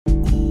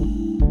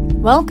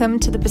Welcome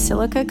to the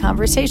Basilica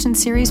Conversation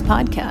Series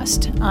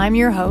podcast. I'm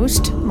your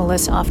host,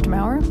 Melissa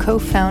Oftmauer,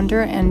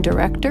 co-founder and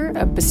director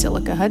of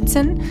Basilica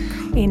Hudson,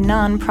 a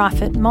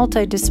nonprofit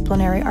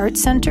multidisciplinary art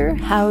center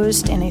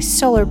housed in a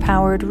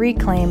solar-powered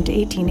reclaimed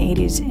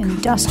 1880s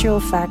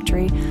industrial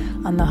factory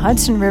on the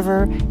Hudson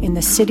River in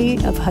the city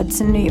of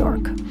Hudson, New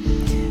York.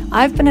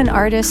 I've been an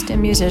artist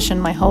and musician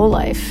my whole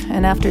life,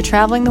 and after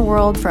traveling the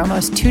world for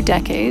almost 2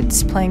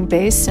 decades, playing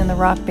bass in the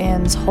rock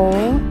bands Hole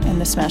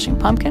and the Smashing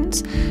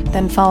Pumpkins,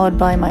 then followed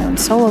by my own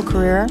solo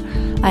career,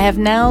 I have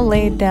now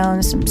laid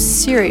down some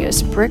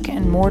serious brick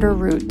and mortar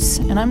roots,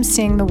 and I'm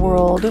seeing the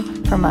world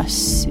from a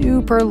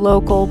super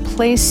local,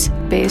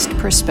 place-based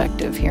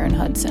perspective here in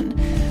Hudson.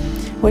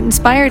 What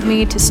inspired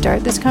me to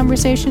start this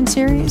conversation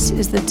series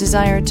is the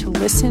desire to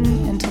listen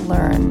and to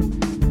learn,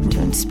 and to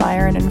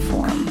inspire and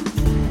inform.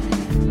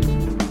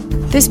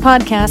 This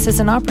podcast is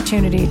an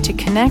opportunity to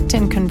connect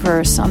and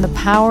converse on the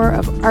power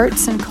of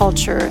arts and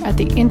culture at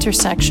the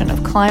intersection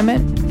of climate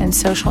and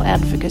social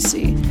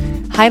advocacy,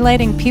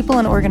 highlighting people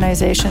and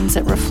organizations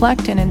that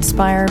reflect and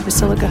inspire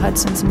Basilica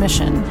Hudson's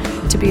mission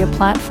to be a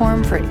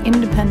platform for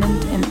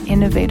independent and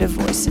innovative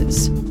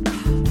voices.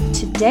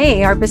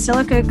 Today, our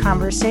Basilica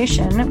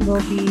conversation will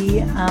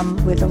be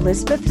with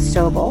Elizabeth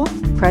Sobel,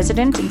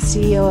 President and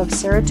CEO of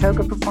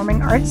Saratoga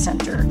Performing Arts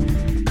Center.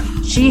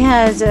 She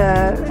has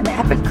an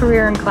epic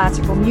career in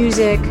classical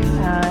music,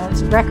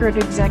 as record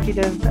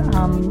executive,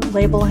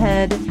 label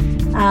head,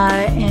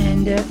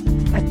 and a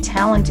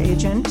talent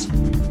agent.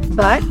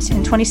 But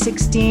in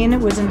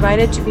 2016, was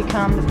invited to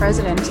become the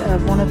president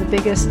of one of the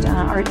biggest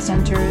art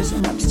centers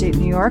in upstate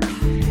New York.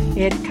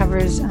 It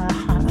covers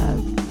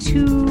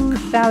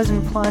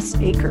 2,000 plus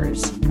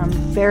acres. I'm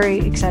very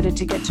excited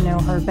to get to know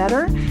her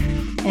better.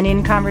 And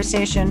in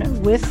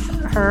conversation with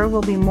her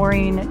will be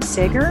Maureen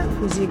Sager,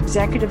 who's the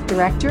executive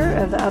director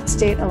of the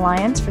Upstate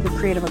Alliance for the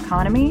Creative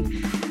Economy.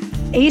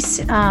 ACE,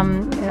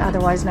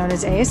 otherwise known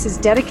as ACE, is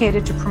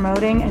dedicated to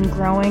promoting and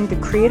growing the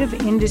creative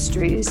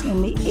industries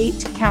in the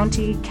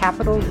 8-county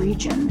capital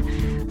region.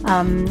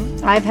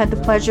 I've had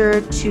the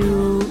pleasure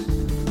to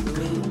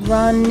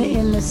run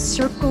in the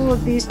circle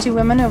of these two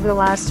women over the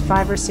last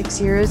 5 or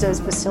 6 years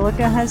as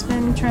Basilica has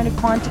been trying to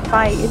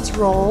quantify its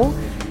role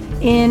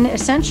in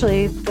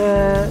essentially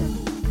the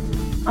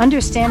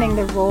understanding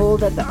the role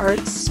that the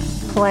arts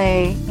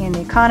play in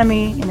the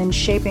economy and in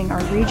shaping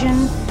our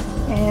region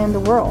and the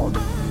world.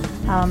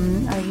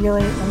 I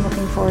really am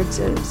looking forward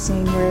to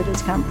seeing where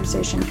this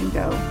conversation can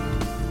go.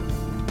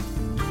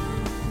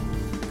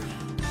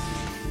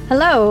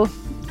 Hello,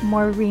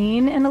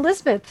 Maureen and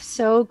Elizabeth.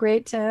 So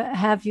great to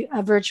have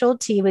a virtual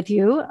tea with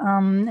you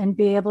and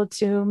be able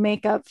to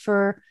make up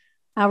for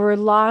our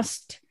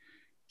lost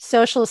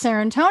social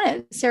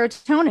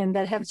serotonin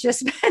that have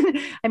just been,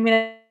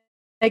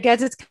 I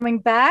guess it's coming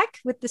back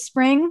with the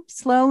spring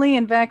slowly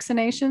and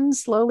vaccinations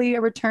slowly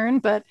a return,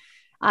 but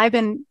I've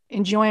been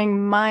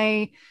enjoying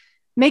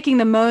making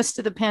the most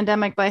of the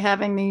pandemic by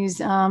having these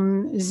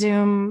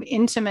Zoom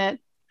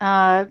intimate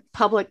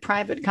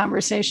public-private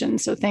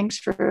conversations. So thanks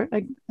for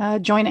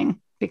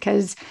joining,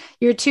 because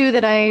you're two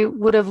that I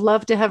would have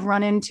loved to have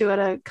run into at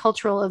a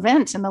cultural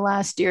event in the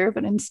last year,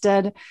 but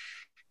instead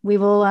we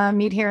will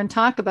meet here and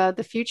talk about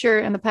the future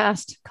and the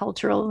past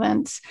cultural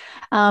events.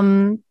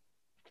 Any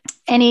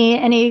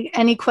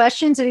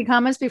questions, any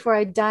comments before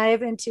I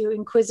dive into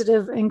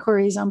inquisitive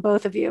inquiries on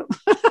both of you?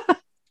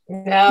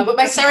 No, but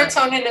my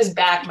serotonin is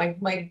back. My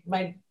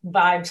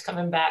vibe's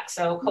coming back.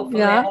 So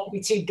hopefully I won't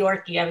be too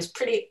dorky. I was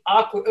pretty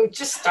awkward,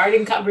 just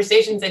starting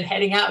conversations and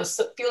heading out. I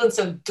was feeling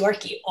so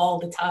dorky all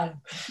the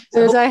time.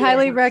 So I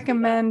highly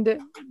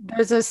recommend,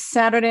 there's a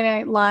Saturday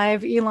Night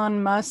Live,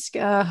 Elon Musk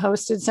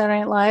hosted Saturday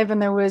Night Live,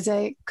 and there was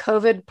a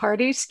COVID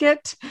party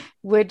skit,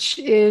 which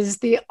is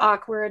the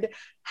awkward,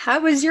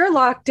 how was your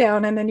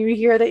lockdown? And then you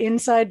hear the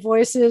inside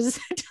voices.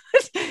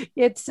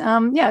 It's it's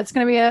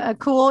going to be a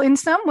cool, in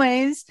some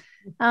ways,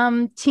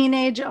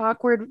 teenage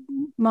awkward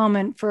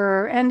moment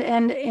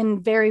and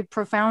in very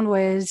profound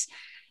ways,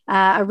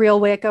 a real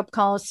wake-up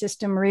call,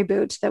 system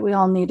reboot that we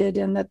all needed,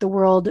 and that the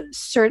world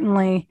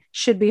certainly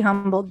should be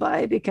humbled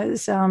by,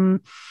 because and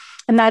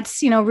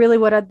that's really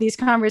what these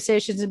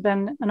conversations have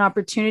been, an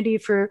opportunity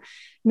for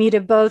me to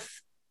both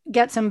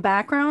get some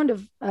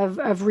background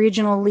of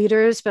regional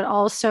leaders, but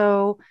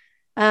also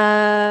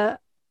a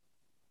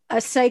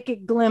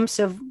psychic glimpse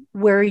of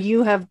where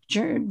you have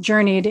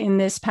journeyed in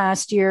this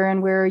past year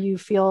and where you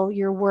feel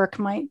your work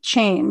might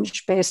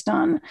change based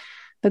on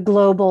the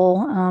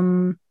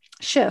global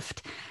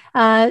shift. So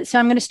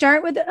I'm going to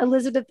start with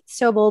Elizabeth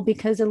Sobel,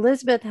 because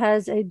Elizabeth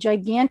has a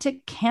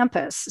gigantic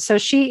campus. So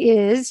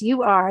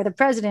you are the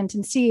president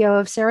and CEO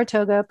of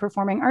Saratoga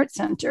Performing Arts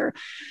Center.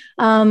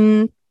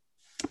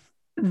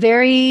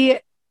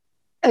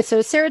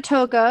 So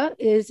Saratoga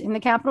is in the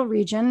capital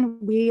region.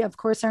 We, of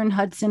course, are in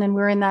Hudson, and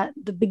we're in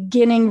the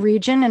beginning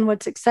region. And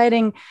what's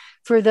exciting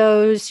for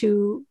those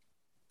who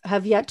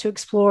have yet to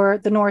explore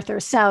the north or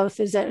south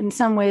is that in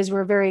some ways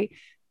we're very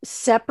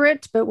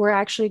separate, but we're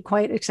actually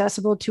quite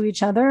accessible to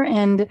each other.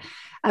 And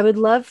I would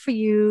love for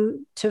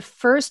you to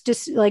first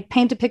just like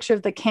paint a picture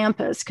of the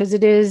campus, because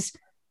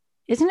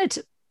isn't it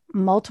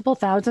multiple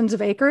thousands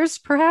of acres,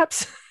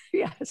 perhaps?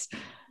 Yes.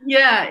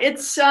 Yeah,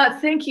 it's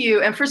thank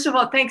you. And first of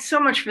all, thanks so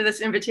much for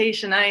this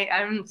invitation.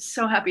 I'm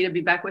so happy to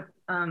be back with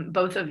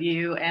both of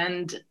you.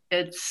 And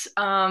it's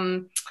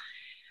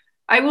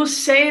I will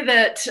say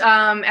that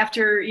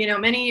after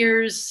many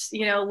years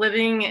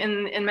living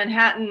in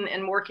Manhattan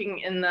and working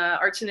in the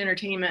arts and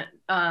entertainment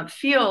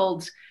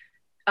field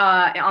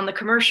on the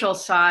commercial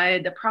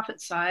side, the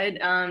profit side,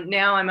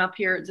 now I'm up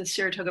here at the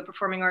Saratoga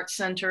Performing Arts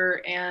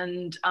Center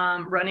and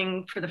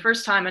running for the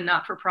first time a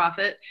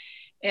not-for-profit.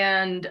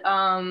 And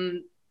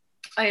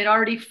I had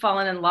already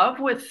fallen in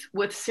love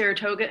with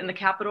Saratoga in the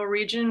Capital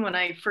Region when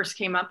I first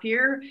came up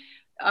here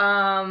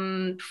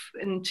in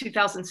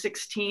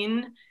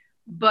 2016.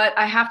 But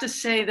I have to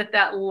say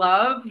that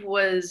love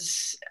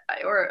was,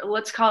 or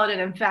let's call it an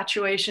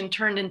infatuation,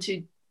 turned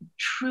into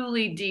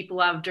truly deep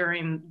love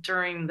during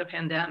the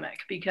pandemic,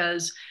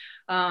 because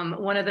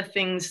one of the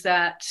things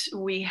that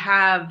we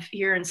have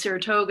here in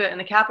Saratoga and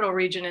the Capital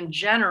Region in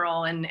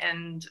general, and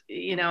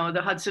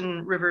the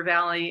Hudson River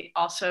Valley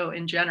also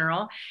in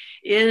general,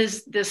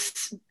 is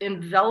this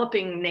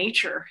enveloping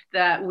nature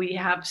that we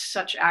have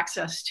such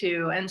access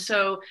to. And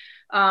so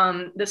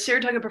the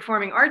Saratoga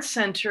Performing Arts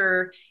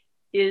Center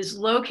is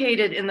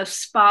located in the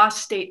Spa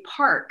State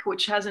Park,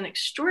 which has an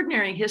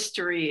extraordinary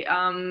history.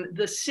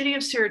 The city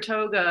of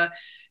Saratoga,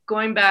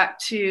 going back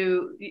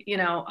to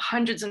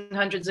hundreds and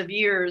hundreds of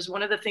years,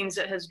 one of the things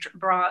that has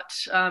brought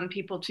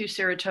people to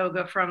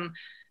Saratoga from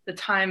the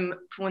time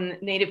when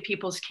Native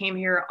peoples came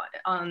here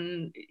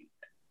on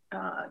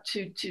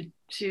to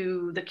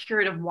the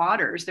curative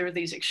waters, there were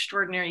these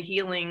extraordinary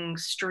healing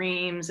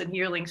streams and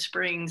healing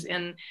springs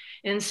in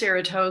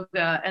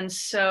Saratoga, and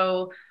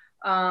so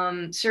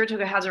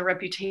Saratoga has a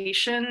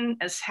reputation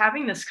as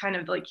having this kind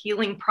of like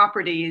healing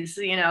properties,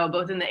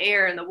 both in the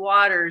air and the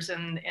waters,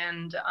 and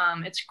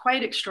it's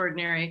quite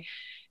extraordinary.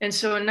 And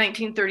so in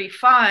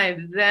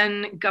 1935,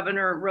 then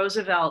Governor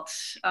Roosevelt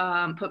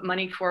put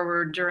money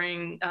forward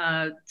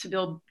to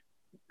build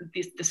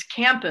this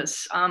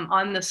campus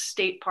on the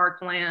state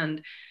park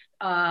land.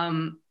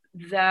 It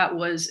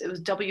was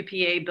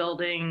WPA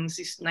buildings,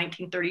 these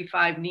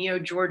 1935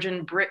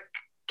 Neo-Georgian brick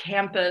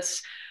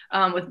campus.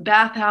 With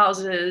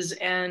bathhouses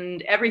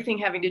and everything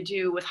having to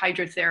do with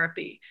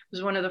hydrotherapy. It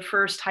was one of the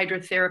first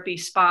hydrotherapy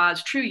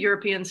spas, true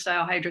European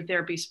style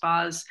hydrotherapy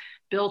spas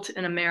built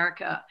in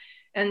America.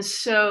 And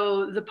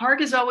so the park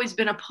has always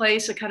been a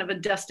place, a kind of a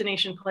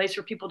destination place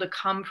for people to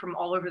come from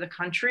all over the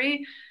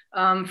country,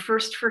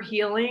 first for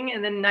healing.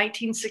 And then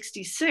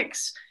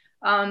 1966,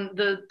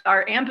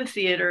 our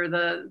amphitheater,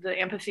 the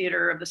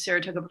amphitheater of the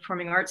Saratoga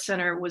Performing Arts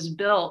Center was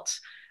built.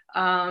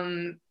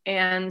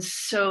 And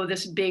so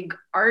this big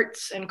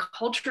arts and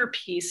culture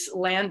piece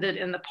landed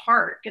in the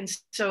park. And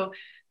so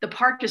the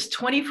park is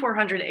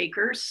 2,400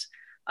 acres,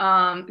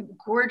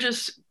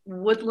 gorgeous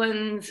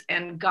woodlands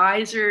and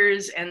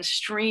geysers and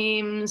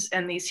streams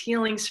and these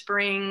healing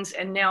springs,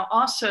 and now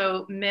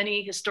also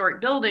many historic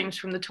buildings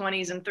from the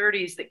 20s and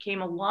 30s that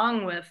came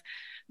along with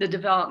the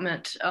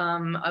development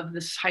of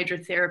this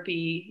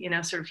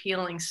hydrotherapy, sort of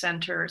healing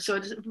center. So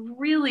it's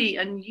really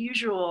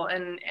unusual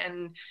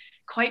and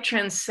quite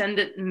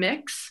transcendent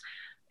mix.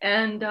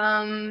 And,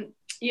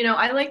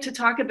 I like to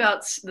talk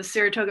about the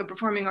Saratoga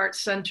Performing Arts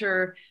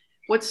Center.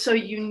 What's so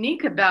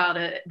unique about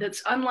it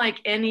that's unlike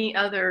any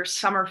other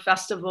summer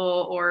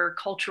festival or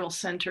cultural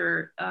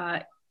center,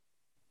 I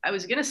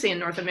was going to say in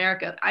North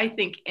America, I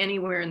think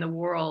anywhere in the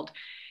world,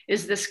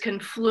 is this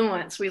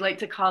confluence. We like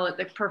to call it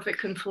the perfect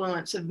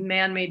confluence of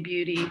man-made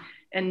beauty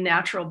and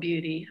natural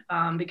beauty,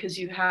 because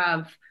you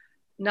have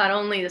not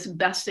only this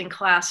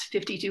best-in-class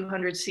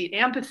 5,200 seat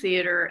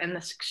amphitheater and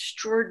this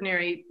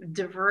extraordinary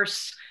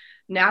diverse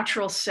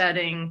natural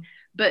setting,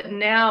 but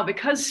now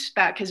because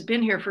SPAC has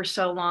been here for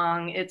so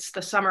long, it's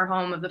the summer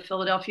home of the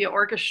Philadelphia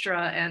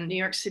Orchestra and New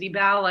York City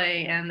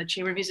Ballet and the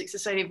Chamber Music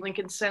Society of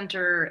Lincoln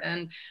Center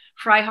and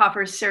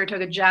Freihoffer's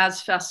Saratoga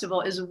Jazz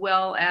Festival, as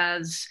well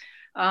as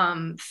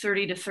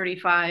 30 to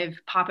 35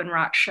 pop and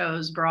rock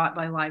shows brought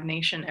by Live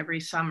Nation every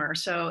summer.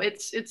 So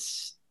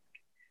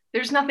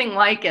there's nothing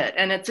like it.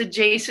 And it's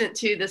adjacent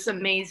to this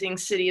amazing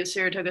city of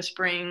Saratoga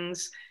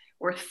Springs.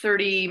 We're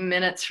 30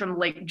 minutes from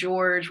Lake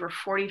George. We're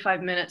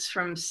 45 minutes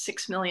from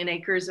 6 million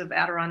acres of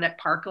Adirondack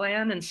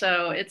parkland. And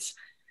so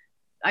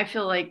I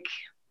feel like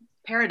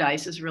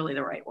paradise is really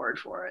the right word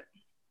for it.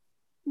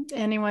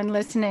 Anyone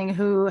listening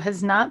who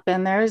has not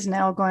been there is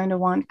now going to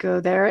want to go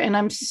there. And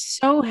I'm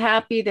so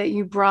happy that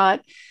you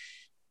brought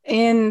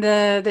in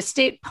the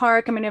state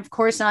park. I mean, of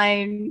course,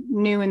 I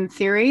knew in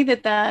theory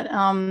that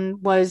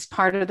was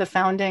part of the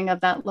founding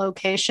of that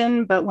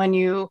location. But when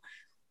you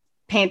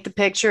paint the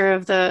picture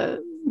of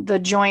the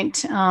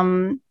joint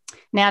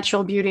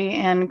natural beauty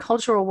and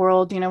cultural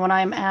world, when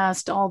I'm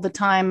asked all the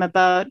time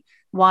about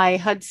why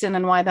Hudson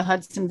and why the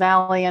Hudson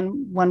Valley,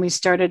 and when we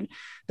started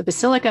the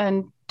Basilica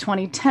in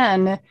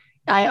 2010,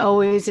 I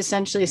always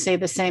essentially say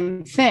the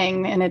same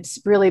thing, and it's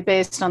really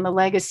based on the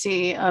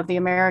legacy of the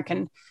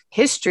American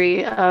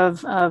history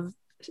of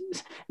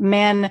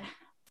men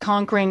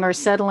conquering or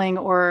settling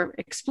or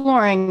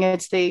exploring.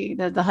 It's the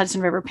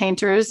Hudson River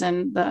painters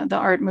and the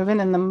art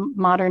movement and the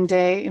modern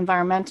day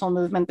environmental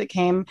movement that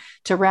came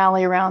to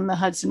rally around the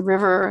Hudson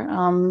River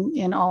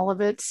in all of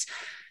its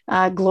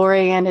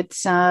glory and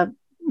its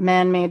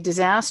man-made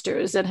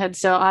disasters that had.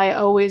 So I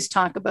always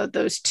talk about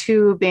those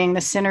two being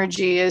the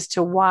synergy as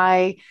to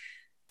why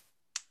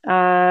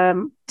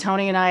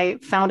Tony and I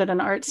founded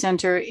an art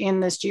center in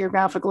this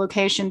geographic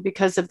location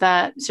because of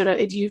that sort of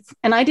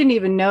and I didn't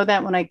even know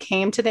that when I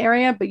came to the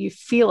area, but you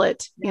feel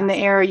it in the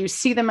air. You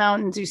see the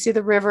mountains, you see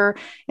the river,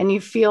 and you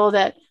feel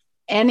that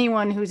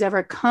anyone who's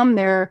ever come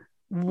there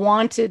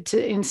wanted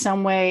to in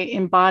some way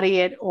embody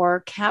it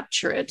or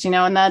capture it,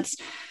 and that's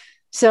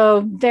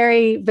so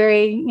very,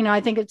 very,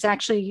 I think it's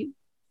actually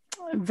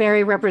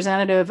very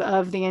representative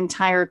of the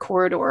entire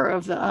corridor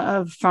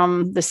of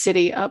from the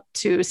city up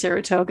to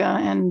Saratoga.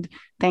 And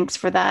thanks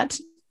for that,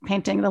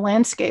 painting the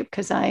landscape,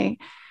 because I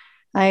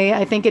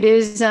think it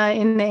is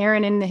in the air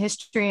and in the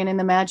history and in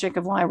the magic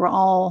of why we're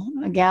all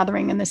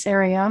gathering in this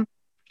area.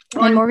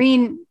 And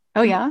Maureen,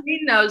 oh yeah,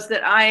 Maureen knows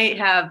that I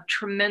have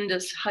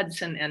tremendous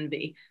Hudson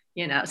envy.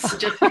 So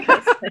just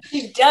because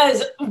he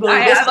does,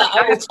 Melissa,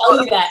 I will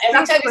tell you that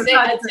every time you say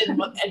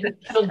Hudson, and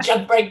he'll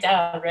jump right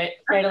down,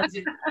 right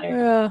onto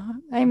there.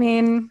 I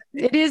mean,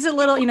 it is a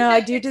little, I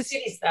do just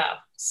cities though,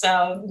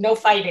 so no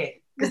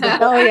fighting.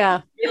 Oh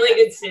yeah,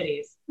 really good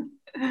cities.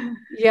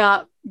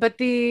 Yeah, but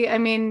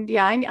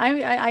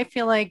I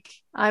feel like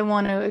I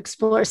want to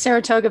explore.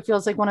 Saratoga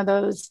feels like one of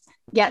those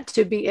yet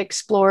to be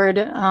explored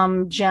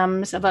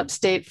gems of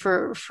upstate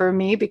for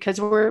me, because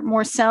we're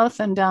more south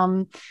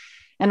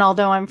and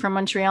although I'm from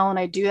Montreal and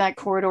I do that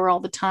corridor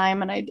all the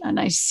time and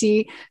I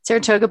see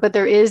Saratoga, but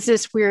there is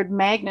this weird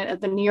magnet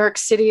of the New York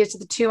City. It's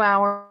the 2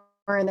 hour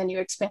and then you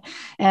expand.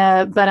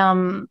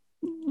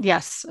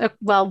 Yes.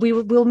 Well,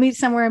 we'll meet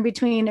somewhere in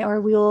between, or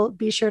we'll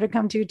be sure to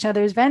come to each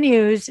other's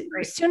venues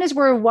as soon as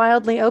we're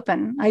wildly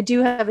open. I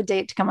do have a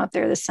date to come up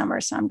there this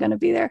summer, so I'm going to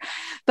be there.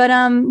 But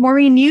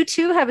Maureen, you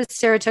too have a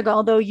Saratoga,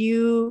 although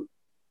you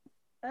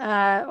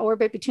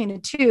orbit between the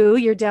two.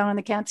 You're down in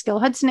the Catskill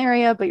Hudson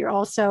area, but you're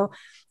also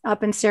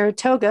up in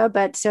Saratoga.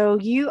 But so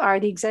you are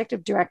the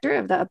executive director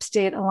of the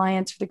Upstate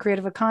Alliance for the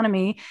Creative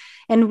Economy.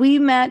 And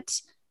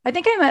I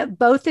think I met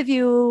both of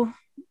you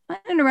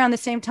and around the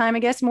same time. I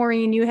guess,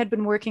 Maureen, you had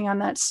been working on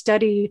that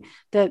study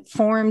that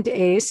formed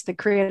ACE, the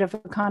Creative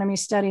Economy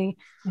Study.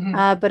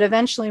 Mm-hmm. But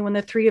eventually, when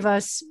the three of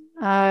us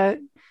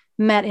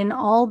met in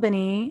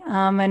Albany,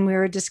 and we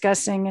were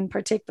discussing in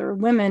particular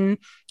women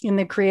in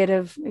the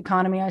creative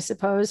economy, I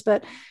suppose.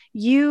 But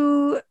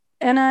you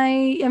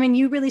and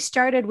you really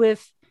started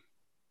with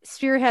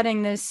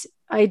spearheading this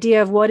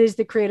idea of what is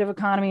the creative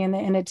economy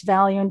and its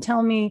value. And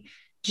tell me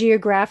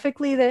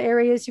geographically the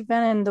areas you've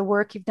been in, the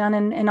work you've done,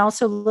 and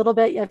also a little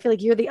bit, I feel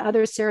like you're the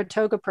other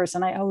Saratoga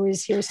person I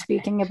always hear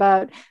speaking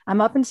about.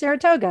 I'm up in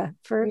Saratoga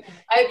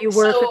you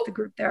work with the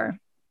group there.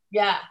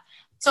 Yeah.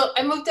 So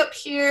I moved up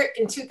here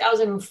in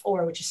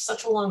 2004, which is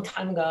such a long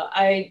time ago.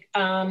 I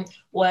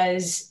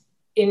was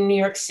in New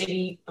York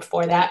City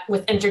before that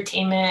with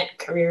entertainment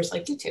careers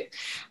like YouTube.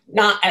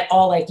 Not at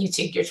all like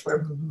YouTube, yours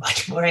were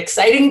much more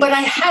exciting, but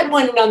I had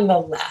one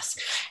nonetheless.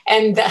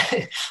 And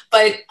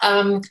but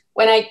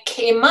when I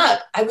came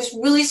up, I was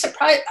really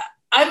surprised.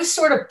 I was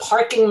sort of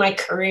parking my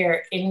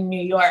career in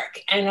New York,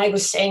 and I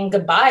was saying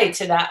goodbye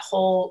to that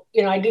whole,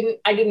 I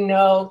didn't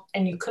know,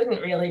 and you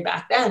couldn't really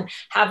back then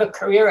have a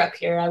career up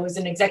here. I was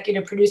an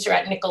executive producer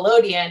at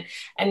Nickelodeon,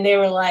 and they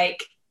were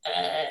like,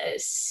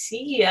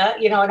 see ya,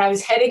 and I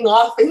was heading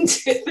off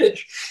into the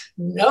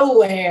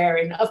nowhere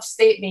in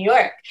upstate New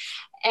York.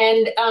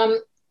 And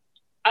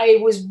I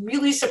was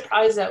really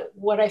surprised at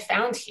what I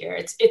found here.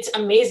 It's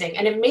amazing.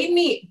 And it made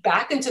me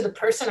back into the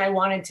person I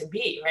wanted to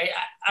be, right?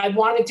 I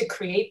wanted to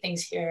create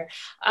things here.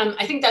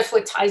 I think that's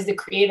what ties the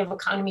creative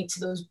economy to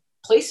those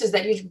places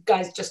that you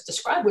guys just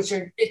described,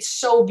 it's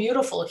so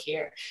beautiful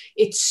here.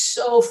 It's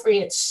so free.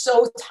 It's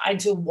so tied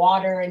to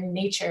water and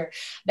nature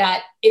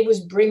that it was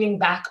bringing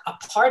back a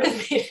part of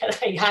me that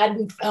I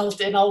hadn't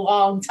felt in a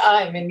long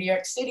time in New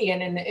York City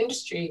and in the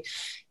industry,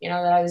 that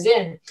I was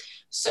in.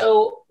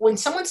 So when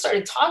someone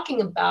started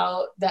talking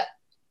about the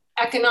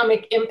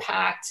economic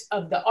impact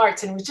of the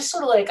arts, and it was just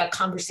sort of like a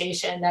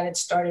conversation that had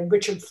started,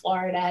 Richard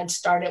Florida had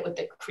started with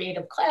the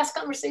creative class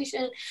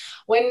conversation.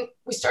 When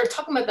we started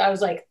talking about that, I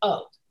was like,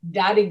 oh,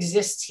 that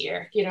exists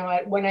here.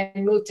 When I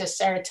moved to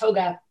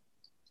Saratoga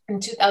in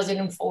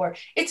 2004,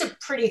 it's a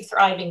pretty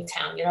thriving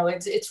town.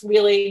 It's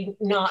really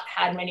not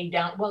had many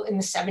well, in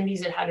the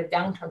 70s, it had a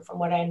downturn from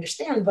what I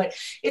understand, but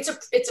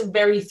it's a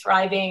very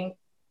thriving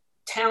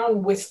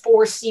town with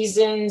 4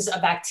 seasons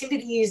of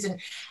activities.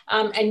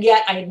 And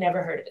yet I had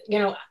never heard of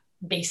it,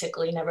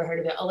 basically never heard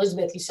of it.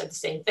 Elizabeth, you said the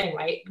same thing,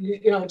 right?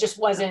 It just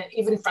wasn't,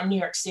 even from New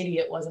York City,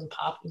 it wasn't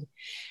popping.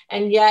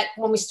 And yet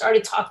when we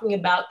started talking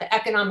about the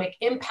economic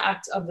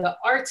impact of the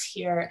arts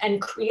here and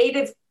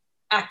creative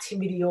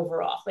activity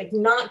overall, like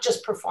not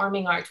just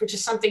performing arts, which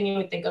is something you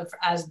would think of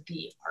as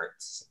the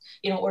arts,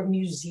 or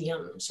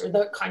museums, or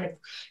the kind of,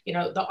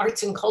 the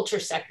arts and culture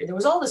sector. There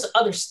was all this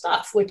other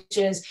stuff, which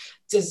is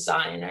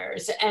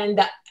designers and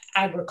the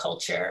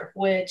agriculture,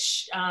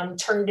 which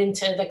turned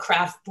into the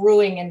craft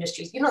brewing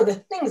industries,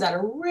 the things that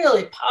are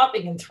really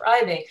popping and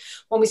thriving.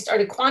 When we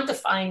started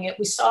quantifying it,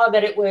 we saw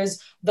that it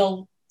was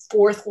the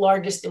fourth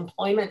largest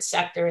employment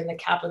sector in the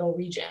capital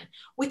region,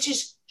 which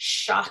is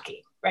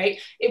shocking,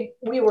 right?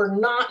 We were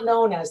not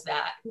known as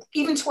that,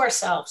 even to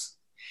ourselves.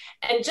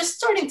 And just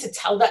starting to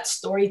tell that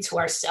story to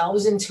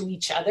ourselves and to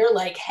each other,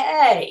 like,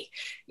 hey,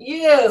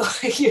 you're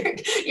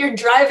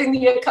driving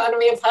the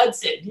economy of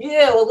Hudson.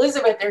 You,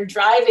 Elizabeth, they're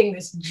driving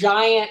this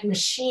giant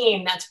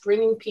machine that's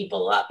bringing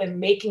people up and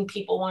making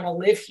people want to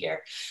live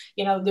here.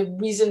 The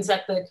reasons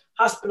that the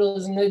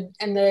hospitals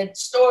and the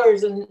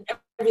stores and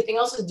everything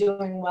else is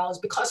doing well is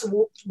because of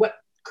what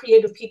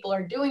creative people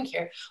are doing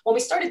here. When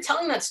we started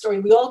telling that story,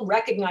 we all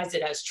recognized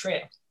it as true.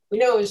 We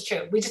know it was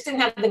true. We just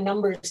didn't have the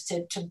numbers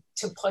to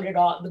put it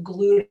all, the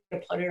glue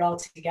to put it all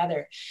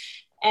together.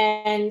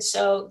 And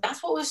so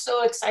that's what was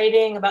so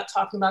exciting about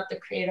talking about the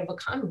creative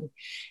economy.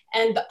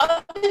 And the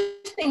other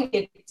thing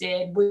it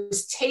did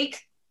was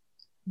take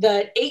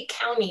the 8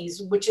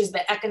 counties, which is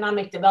the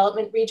economic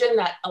development region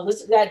that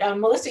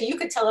Melissa, you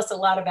could tell us a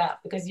lot about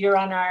because you're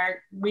on our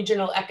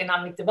regional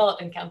economic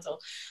development council.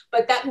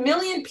 But that 1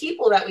 million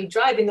people that we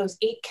drive in those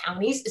 8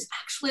 counties is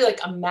actually like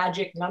a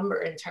magic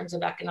number in terms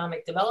of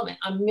economic development.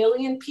 1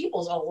 million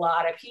people is a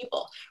lot of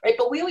people, right?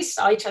 But we always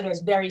saw each other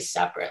as very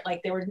separate.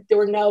 Like there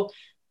were no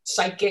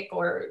psychic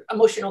or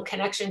emotional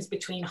connections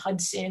between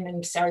Hudson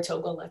and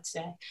Saratoga, let's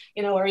say,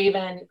 or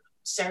even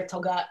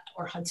Saratoga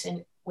or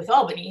Hudson with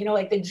Albany,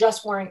 like they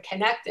just weren't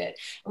connected.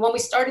 And when we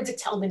started to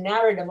tell the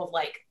narrative of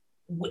like,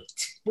 wait,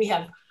 we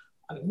have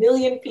 1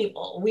 million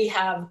people, we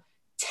have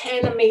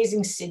 10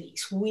 amazing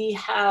cities, we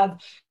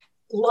have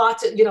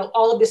lots of,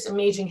 all of this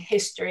amazing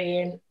history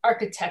and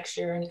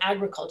architecture and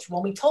agriculture.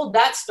 When we told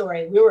that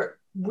story, we were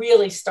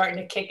really starting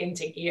to kick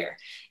into gear.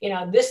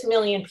 This 1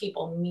 million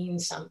people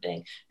means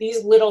something.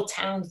 These little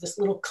towns, this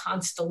little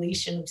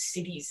constellation of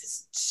cities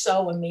is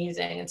so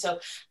amazing. And so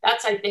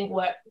that's, I think,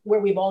 where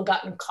we've all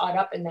gotten caught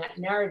up in that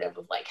narrative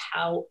of like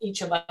how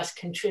each of us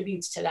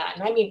contributes to that.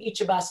 And I mean,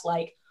 each of us,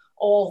 like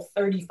all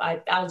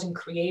 35,000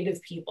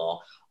 creative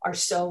people are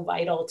so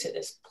vital to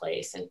this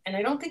place. And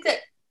I don't think that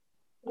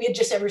we had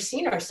just ever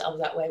seen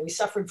ourselves that way. We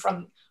suffered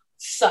from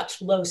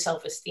such low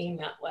self-esteem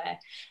that way.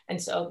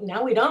 And so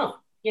now we don't.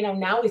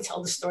 Now we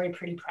tell the story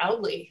pretty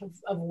proudly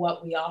of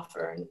what we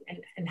offer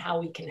and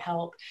how we can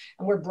help.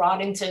 And we're brought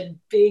into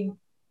big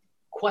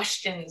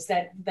questions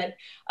that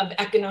of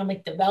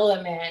economic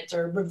development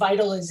or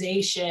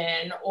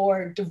revitalization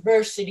or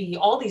diversity,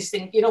 all these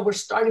things. We're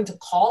starting to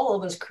call all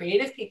those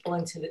creative people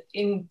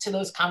into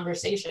those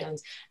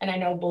conversations. And I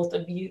know both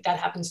of you, that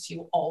happens to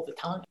you all the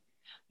time.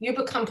 You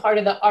become part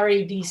of the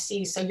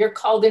REDC, so you're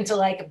called into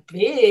like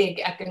big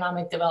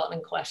economic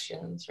development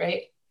questions,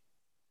 right?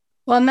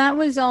 Well, and that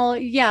was all,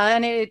 yeah.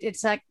 And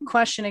it's that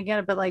question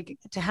again, but like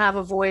to have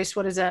a voice,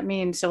 what does that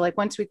mean? So like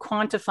once we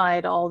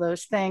quantified all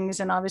those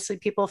things, and obviously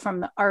people from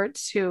the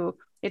arts who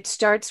it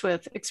starts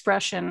with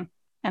expression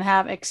and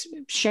have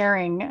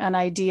sharing an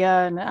idea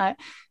and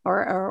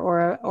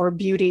or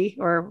beauty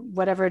or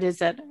whatever it is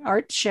that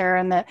art share,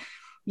 and that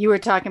you were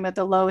talking about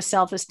the low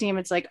self-esteem.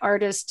 It's like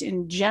artists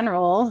in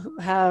general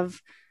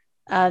have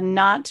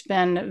not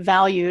been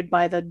valued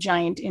by the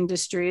giant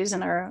industries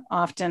and are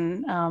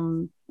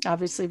often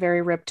obviously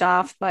very ripped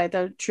off by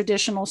the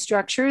traditional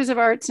structures of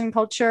arts and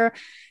culture,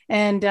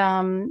 and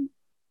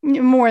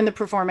more in the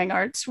performing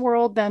arts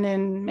world than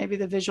in maybe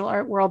the visual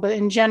art world. But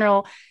in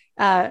general,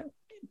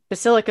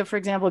 Basilica, for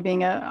example,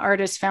 being an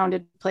artist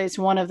founded place,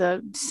 one of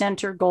the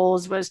center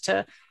goals was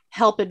to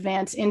help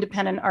advance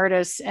independent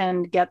artists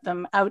and get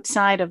them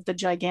outside of the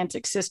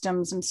gigantic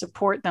systems and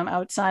support them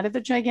outside of the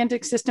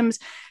gigantic systems.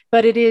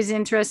 But it is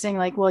interesting,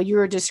 like, well, you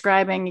were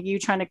describing you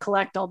trying to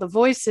collect all the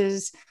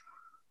voices.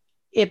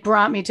 It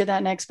brought me to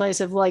that next place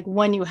of like,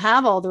 when you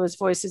have all those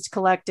voices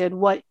collected,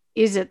 what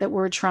is it that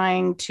we're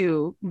trying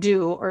to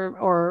do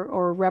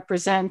or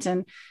represent?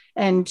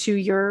 And to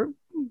your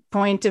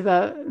point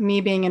about me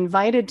being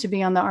invited to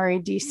be on the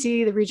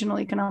REDC, the Regional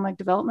Economic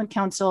Development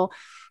Council,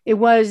 it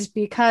was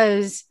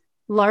because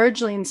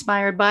largely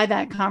inspired by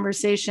that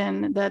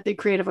conversation that the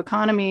creative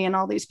economy and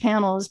all these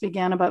panels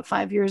began about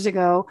 5 years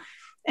ago.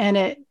 And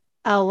it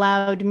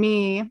allowed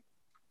me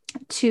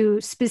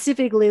to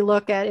specifically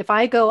look at, if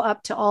I go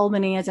up to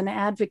Albany as an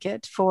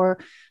advocate for,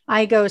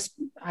 I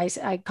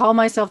call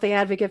myself the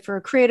advocate for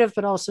creative,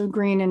 but also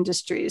green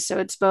industries. So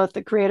it's both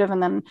the creative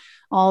and then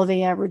all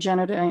the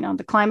regenerative,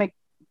 the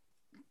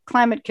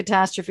climate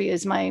catastrophe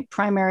is my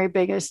primary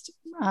biggest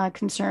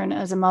concern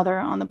as a mother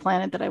on the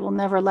planet that I will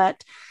never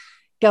let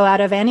go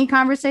out of any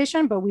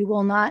conversation, but we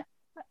will not,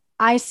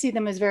 I see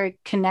them as very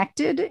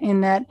connected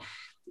in that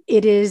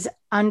it is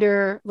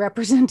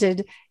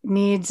underrepresented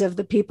needs of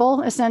the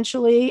people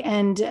essentially,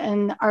 and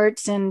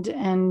arts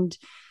and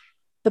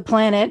the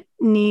planet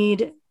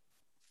need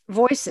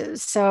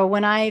voices. So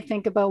when I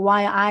think about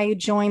why I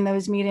join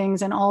those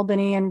meetings in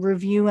Albany and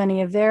review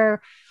any of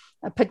their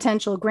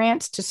potential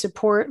grants to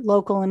support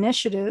local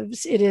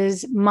initiatives, it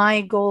is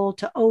my goal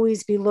to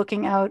always be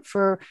looking out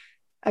for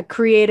a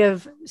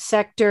creative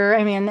sector.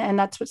 I mean, and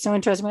that's what's so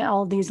interesting with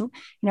all these,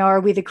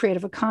 are we the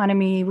creative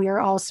economy? We are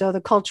also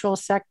the cultural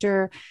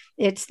sector.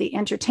 It's the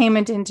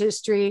entertainment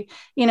industry.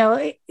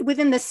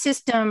 Within the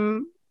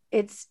system,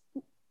 it's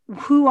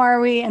who are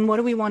we and what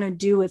do we want to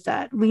do with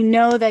that? We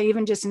know that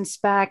even just in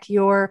SPAC,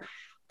 you're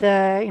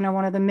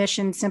one of the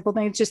mission simple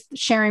things, just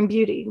sharing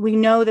beauty. We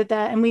know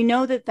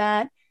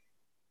that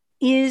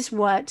is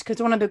what, because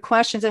one of the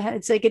questions I had,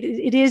 it's like,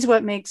 it is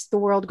what makes the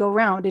world go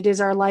round. It is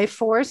our life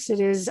force.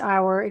 It is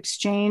our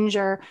exchange,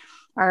 our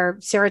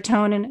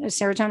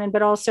serotonin,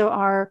 but also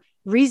our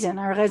reason,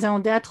 our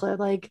raison d'etre,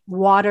 like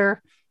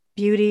water,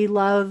 beauty,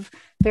 love,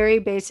 very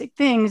basic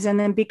things. And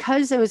then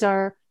because those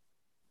are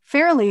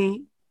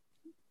fairly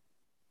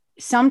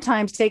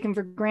sometimes taken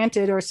for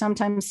granted or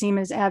sometimes seem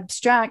as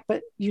abstract,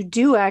 but you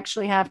do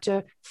actually have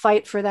to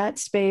fight for that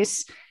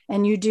space.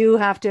 And you do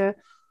have to,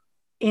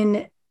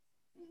 in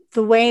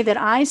the way that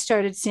I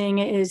started seeing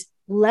it, is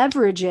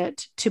leverage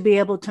it to be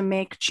able to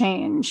make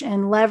change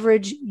and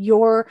leverage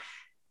your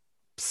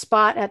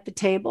spot at the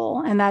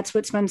table. And that's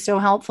what's been so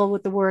helpful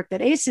with the work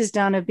that ACE has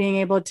done, of being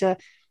able to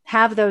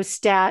have those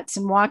stats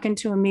and walk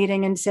into a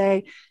meeting and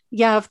say,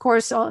 yeah, of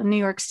course, New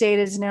York State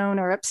is known,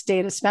 or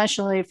upstate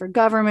especially, for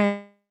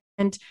government,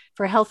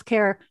 for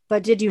healthcare.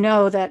 But did you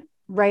know that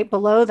right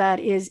below that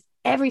is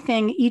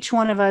everything each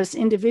one of us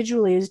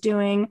individually is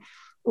doing?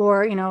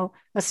 Or,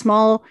 a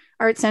small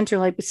art center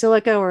like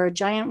Basilica, or a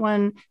giant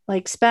one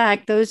like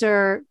SPAC, those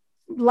are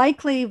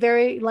likely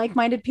very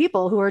like-minded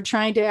people who are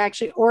trying to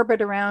actually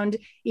orbit around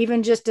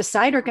even just a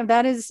cider.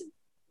 That is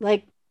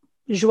like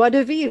joie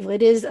de vivre.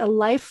 It is a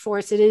life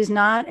force. It is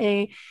not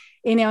in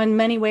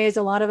many ways,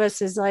 a lot of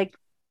us is like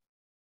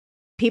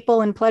people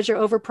and pleasure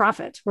over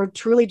profit. We're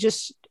truly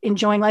just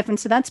enjoying life. And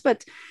so that's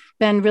what's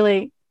been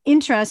really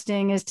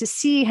interesting, is to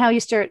see how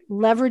you start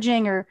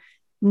leveraging or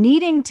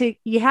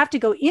you have to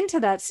go into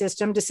that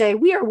system to say,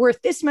 we are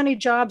worth this many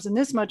jobs and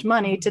this much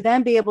money, to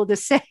then be able to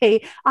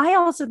say, I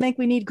also think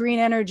we need green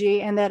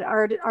energy and that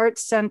art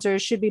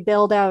centers should be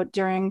bailed out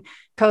during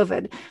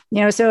COVID.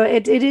 So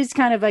it is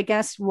kind of, I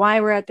guess,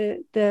 why we're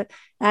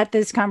at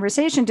this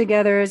conversation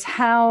together, is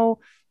how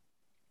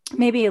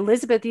maybe,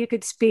 Elizabeth, you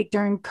could speak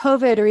during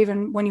COVID, or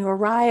even when you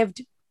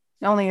arrived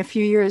only a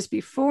few years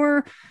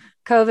before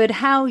COVID,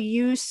 how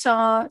you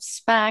saw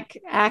SPAC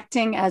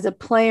acting as a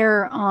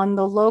player on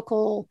the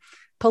local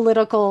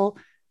political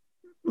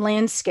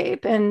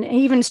landscape. And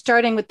even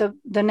starting with the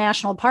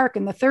national park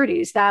in the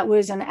 30s, that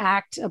was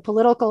a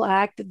political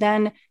act that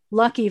then,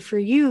 lucky for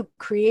you,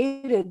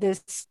 created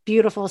this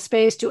beautiful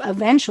space to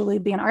eventually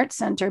be an art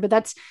center.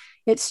 But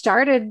it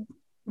started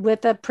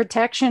with a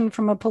protection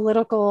from a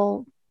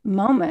political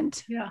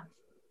moment. Yeah,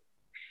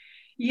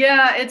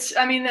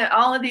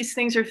 all of these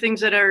things are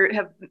things that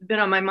have been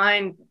on my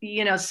mind,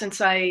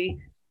 since I,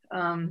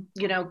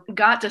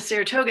 got to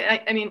Saratoga.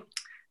 I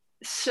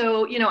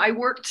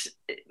worked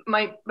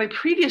my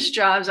previous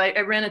jobs.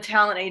 I ran a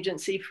talent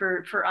agency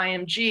for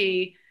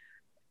IMG.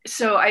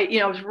 So I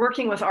was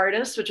working with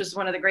artists, which is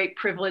one of the great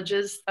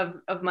privileges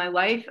of my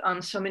life.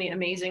 So many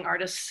amazing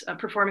artists,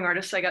 performing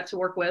artists I got to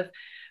work with.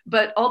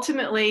 But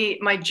ultimately,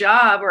 my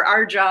job, or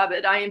our job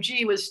at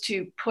IMG, was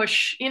to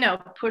push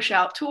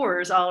out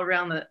tours all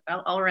around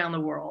the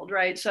world,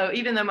 right? So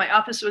even though my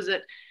office was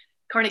at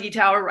Carnegie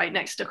Tower, right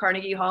next to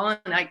Carnegie Hall,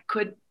 and I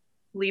could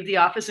leave the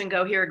office and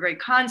go hear a great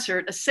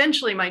concert,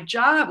 essentially my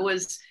job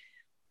was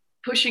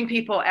pushing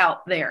people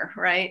out there,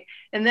 right?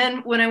 And then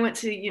when I went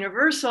to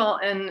Universal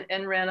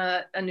and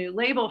ran a new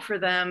label for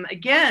them,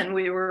 again,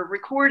 we were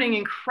recording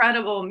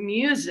incredible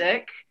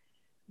music,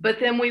 but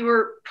then we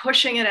were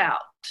pushing it out.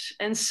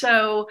 And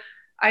so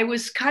I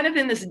was kind of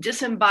in this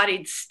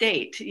disembodied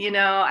state.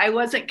 I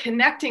wasn't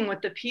connecting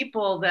with the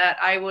people that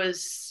I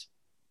was,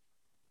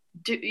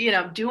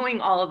 doing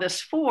all of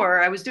this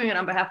for. I was doing it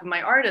on behalf of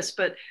my artists,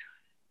 but,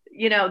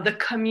 the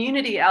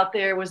community out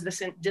there was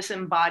this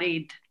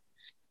disembodied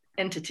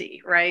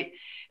entity, right?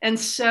 And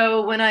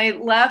so when I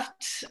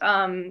left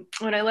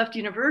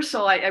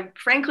Universal, I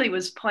frankly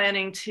was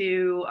planning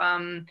to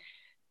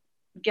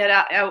get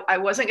out. I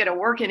wasn't going to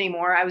work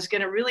anymore. I was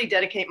going to really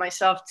dedicate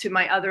myself to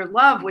my other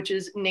love, which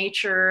is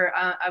nature.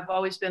 I've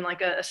always been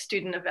like a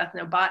student of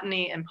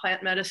ethnobotany and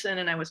plant medicine,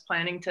 and I was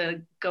planning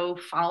to go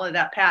follow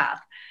that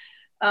path.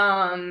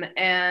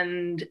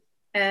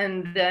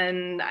 And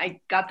then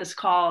I got this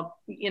call,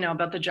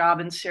 about the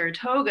job in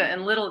Saratoga,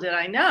 and little did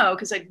I know,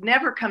 because I'd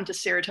never come to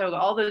Saratoga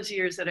all those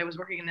years that I was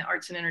working in the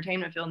arts and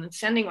entertainment field and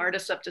sending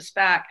artists up to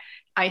SPAC.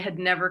 I had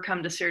never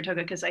come to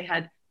Saratoga because I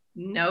had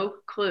no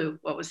clue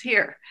what was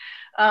here.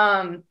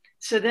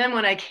 So then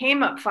when I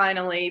came up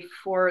finally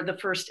for the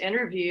first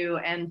interview,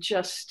 and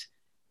just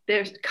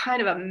there's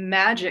kind of a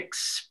magic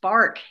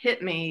spark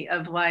hit me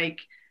of like,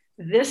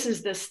 this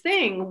is this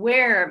thing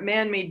where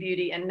man-made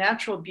beauty and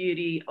natural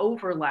beauty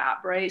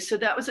overlap, right? So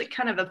that was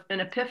kind of an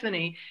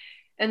epiphany.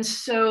 And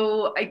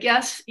so I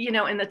guess,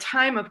 in the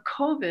time of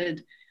COVID,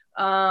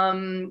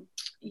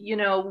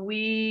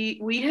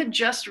 we had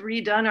just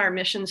redone our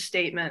mission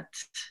statement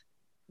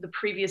the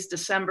previous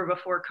December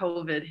before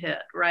COVID hit,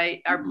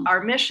 right?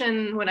 Our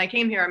mission, when I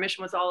came here, our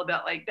mission was all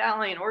about like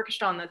ballet and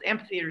orchestra on the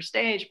amphitheater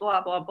stage,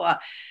 blah, blah, blah.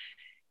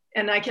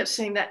 And I kept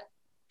saying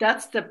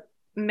that's the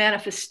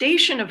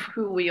manifestation of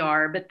who we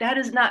are, but that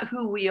is not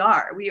who we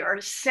are. We are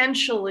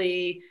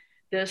essentially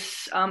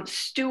this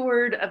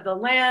steward of the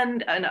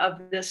land and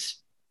of this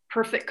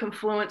perfect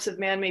confluence of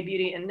man-made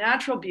beauty and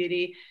natural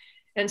beauty.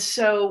 And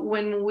so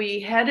when we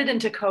headed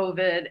into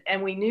COVID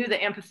and we knew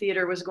the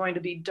amphitheater was going to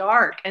be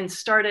dark and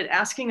started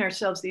asking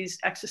ourselves these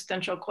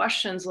existential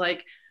questions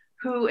like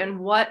who and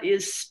what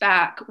is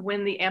SPAC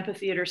when the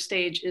amphitheater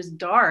stage is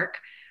dark,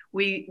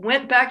 we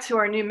went back to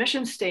our new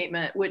mission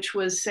statement, which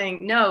was saying,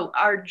 no,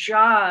 our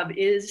job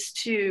is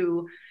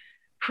to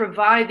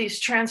provide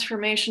these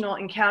transformational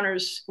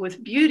encounters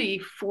with beauty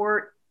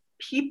for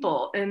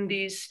people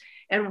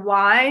and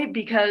why?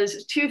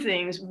 Because two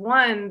things.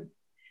 One,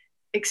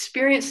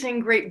 experiencing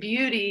great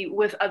beauty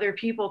with other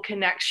people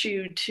connects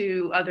you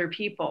to other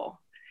people,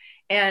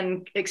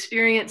 and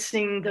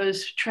experiencing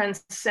those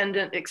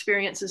transcendent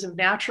experiences of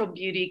natural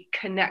beauty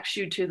connects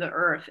you to the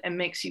earth and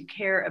makes you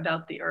care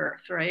about the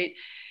earth, right?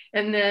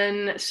 And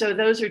then, so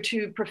those are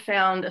two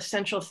profound,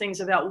 essential things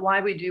about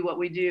why we do what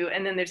we do.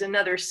 And then there's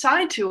another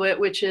side to it,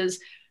 which is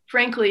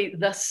frankly,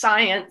 the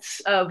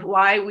science of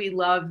why we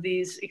love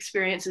these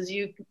experiences.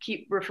 You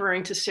keep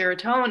referring to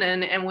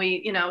serotonin,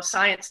 and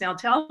science now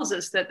tells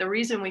us that the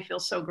reason we feel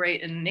so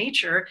great in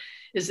nature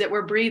is that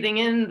we're breathing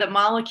in the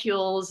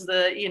molecules,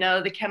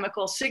 the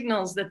chemical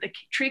signals that the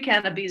tree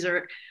canopies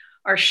are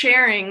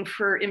sharing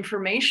for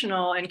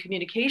informational and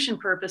communication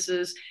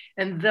purposes.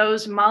 And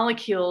those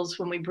molecules,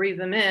 when we breathe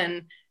them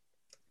in,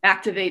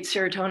 activate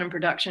serotonin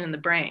production in the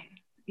brain.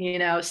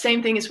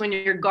 Same thing as when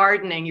you're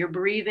gardening, you're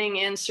breathing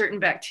in certain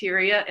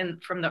bacteria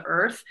from the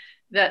earth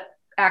that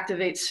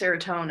activates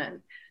serotonin.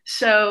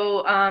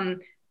 So,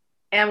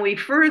 and we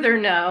further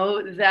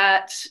know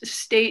that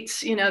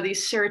states,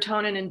 these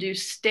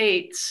serotonin-induced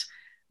states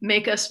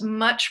make us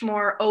much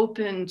more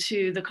open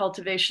to the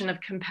cultivation of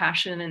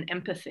compassion and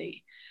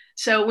empathy.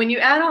 So when you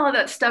add all of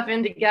that stuff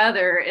in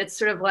together, it's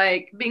sort of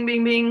like bing,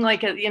 bing, bing,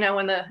 like,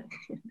 when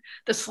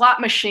the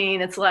slot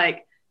machine, it's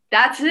like,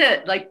 that's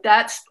it.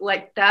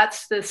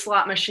 That's the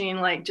slot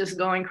machine, just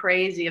going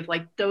crazy of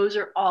those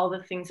are all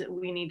the things that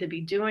we need to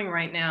be doing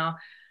right now,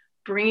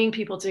 bringing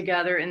people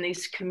together in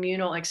these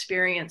communal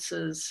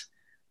experiences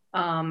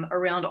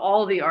around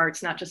all the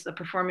arts, not just the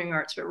performing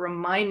arts, but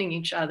reminding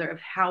each other of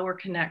how we're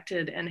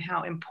connected and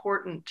how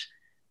important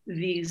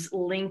these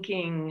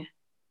linking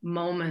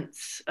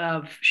moments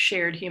of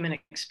shared human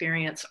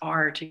experience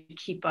are to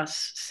keep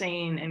us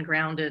sane and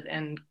grounded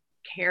and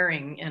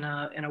caring in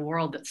a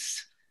world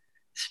that's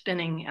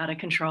spinning out of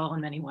control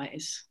in many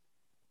ways.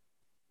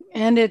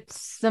 And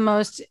it's the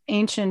most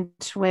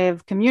ancient way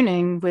of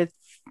communing with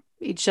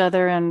each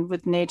other and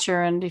with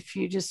nature. And if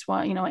you just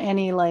want,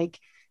 any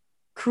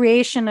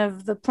creation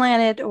of the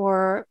planet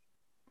or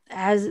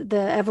as the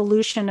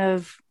evolution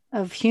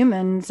of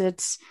humans,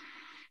 it's,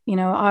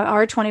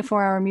 our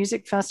 24-hour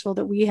music festival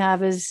that we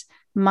have is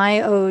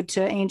my ode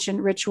to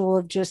ancient ritual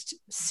of just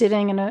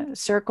sitting in a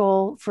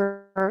circle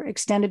for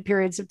extended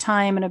periods of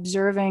time and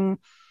observing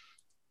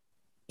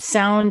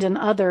sound and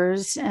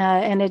others,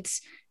 and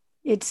it's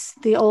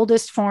the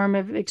oldest form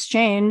of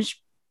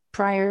exchange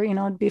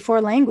prior,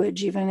 before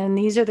language even. And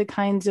these are the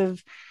kinds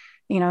of,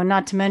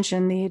 not to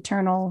mention the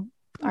eternal,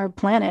 our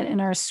planet and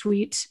our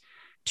sweet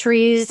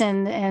trees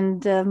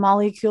and the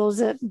molecules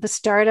that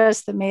bestard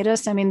us, that made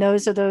us. I mean,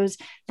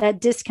 that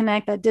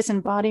disconnect, that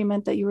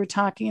disembodiment that you were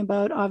talking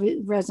about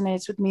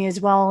resonates with me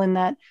as well, in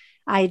that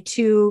I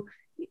too,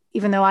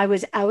 even though I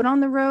was out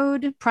on the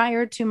road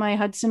prior to my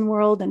Hudson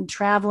World and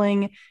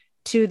traveling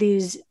to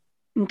these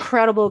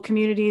incredible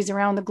communities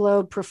around the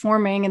globe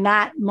performing, and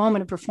that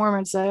moment of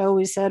performance I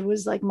always said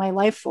was like my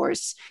life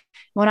force.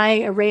 When I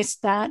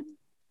erased that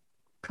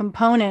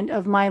component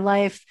of my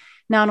life,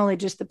 not only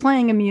just the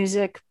playing of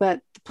music,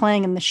 but the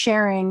playing and the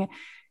sharing,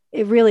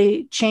 it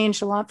really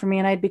changed a lot for me.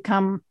 And I'd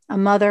become a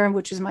mother,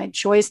 which was my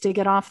choice to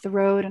get off the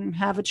road and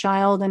have a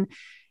child. And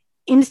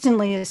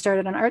instantly I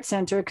started an art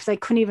center because I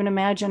couldn't even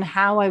imagine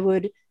how I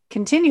would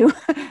continue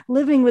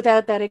living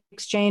without that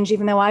exchange,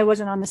 even though I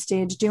wasn't on the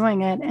stage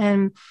doing it.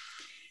 And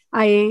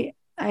I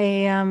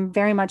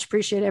very much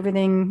appreciate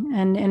everything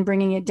and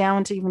bringing it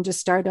down to even just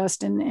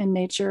stardust and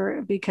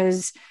nature,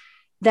 because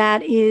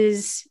that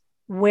is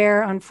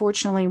where,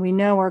 unfortunately, we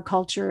know our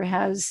culture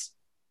has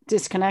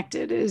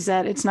disconnected, is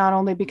that it's not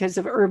only because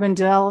of urban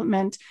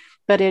development,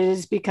 but it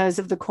is because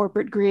of the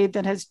corporate greed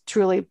that has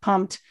truly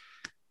pumped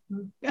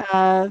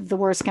the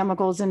worst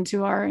chemicals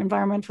into our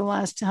environment for the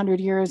last 100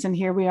 years. And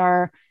here we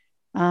are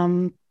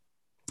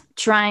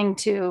trying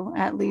to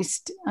at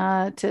least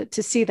to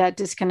see that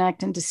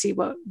disconnect and to see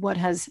what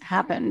has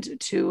happened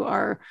to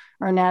our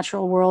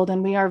natural world.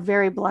 And we are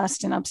very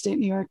blessed in upstate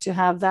New York to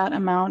have that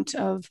amount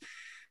of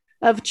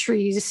of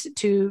trees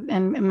to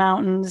and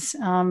mountains,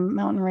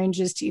 mountain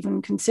ranges to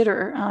even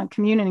consider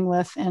communing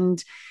with.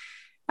 And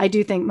I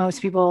do think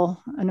most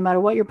people, no matter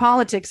what your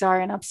politics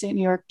are in upstate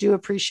New York, do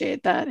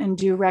appreciate that and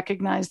do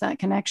recognize that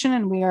connection.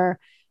 And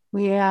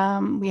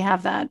we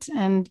have that.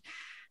 And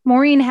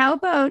Maureen, how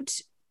about,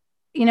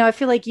 I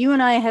feel like you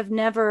and I have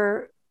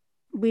never,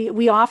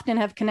 we often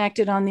have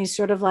connected on these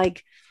sort of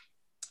like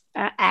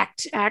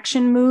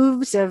action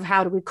moves of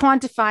how do we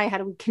quantify, how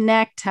do we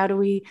connect, how do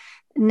we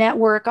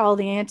network all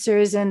the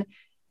answers. And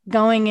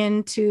going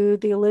into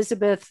the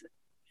Elizabeth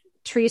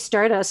Tree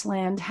Stardust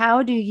land,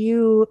 how do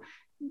you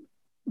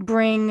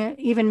bring,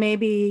 even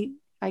maybe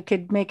I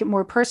could make it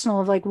more personal,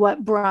 of like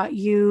what brought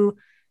you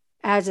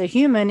as a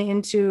human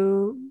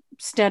into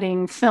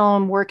studying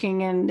film,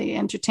 working in the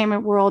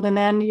entertainment world, and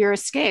then your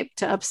escape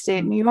to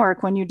upstate New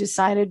York when you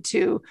decided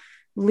to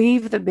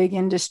leave the big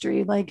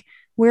industry? Like,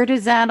 where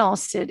does that all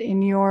sit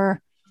in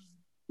your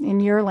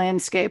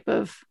landscape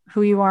of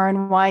who you are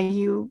and why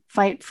you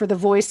fight for the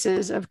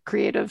voices of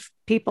creative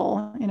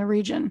people in a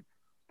region?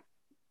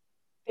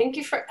 Thank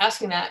you for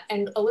asking that.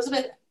 And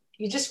Elizabeth,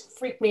 you just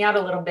freaked me out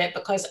a little bit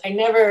because I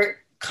never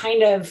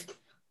kind of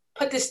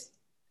put this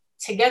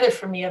together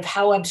for me of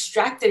how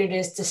abstracted it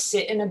is to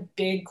sit in a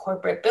big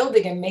corporate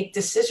building and make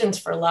decisions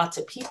for lots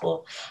of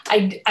people.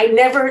 I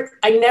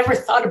never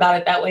thought about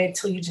it that way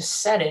until you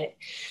just said it.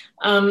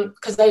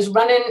 Because I was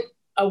running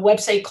a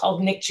website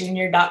called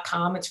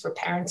nickjr.com. It's for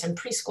parents and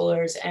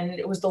preschoolers. And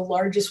it was the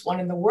largest one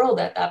in the world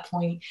at that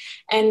point.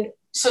 And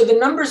so the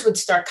numbers would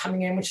start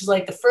coming in, which is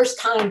like the first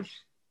time.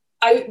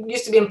 I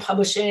used to be in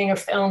publishing or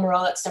film or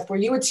all that stuff where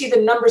you would see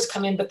the numbers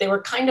come in, but they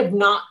were kind of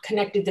not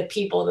connected to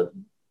people. The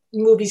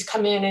movies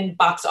come in and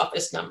box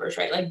office numbers,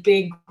 right? Like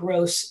big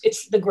gross,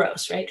 it's the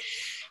gross, right?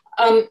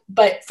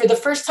 But for the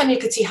first time, you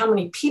could see how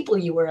many people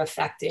you were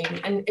affecting,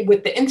 and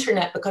with the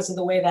internet, because of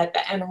the way that the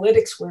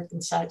analytics work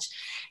and such.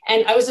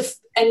 And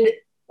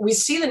we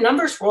see the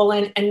numbers roll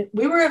in, and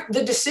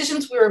the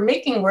decisions we were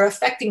making were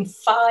affecting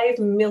 5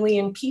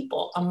 million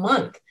people a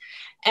month.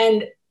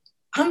 And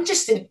I'm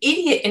just an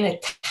idiot in a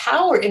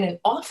tower in an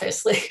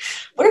office. Like,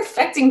 we're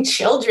affecting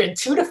children,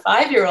 2 to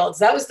 5 year olds.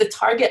 That was the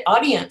target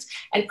audience.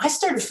 And I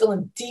started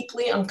feeling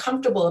deeply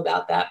uncomfortable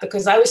about that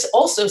because I was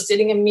also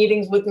sitting in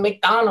meetings with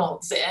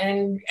McDonald's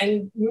and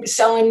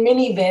selling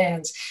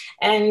minivans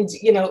and,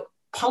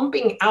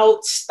 pumping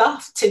out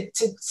stuff to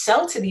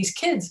sell to these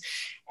kids.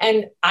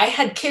 And I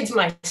had kids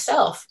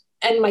myself.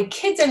 And my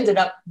kids ended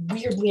up,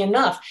 weirdly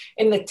enough,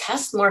 in the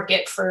test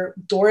market for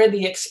Dora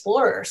the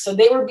Explorer. So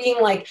they were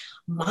being like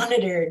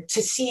monitored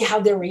to see how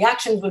their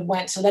reactions would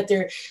went, so that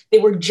they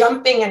were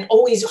jumping and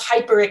always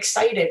hyper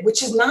excited,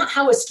 which is not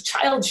how a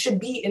child should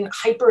be in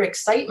hyper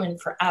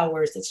excitement for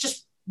hours. It's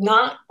just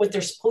not what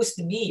they're supposed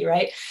to be,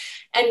 right?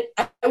 And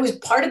I was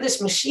part of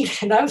this machine,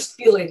 and I was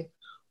feeling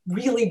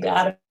really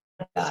bad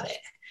about it.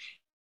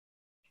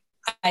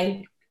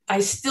 I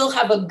still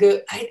have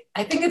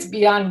I think it's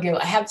beyond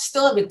guilt.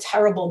 Still have a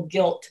terrible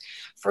guilt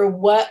for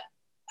what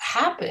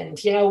happened.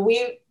 When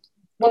we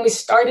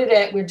started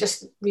it, we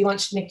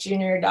launched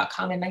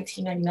nickjr.com in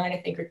 1999,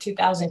 I think, or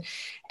 2000.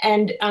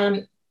 And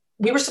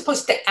we were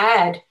supposed to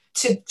add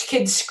to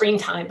kids' screen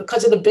time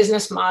because of the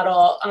business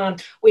model.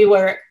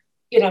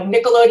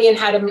 Nickelodeon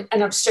had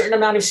a certain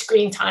amount of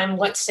screen time.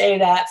 Let's say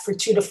that for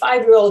 2 to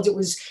 5 year olds, it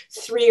was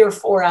 3 or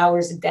 4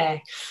 hours a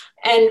day.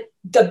 And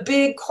the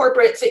big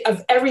corporate thing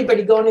of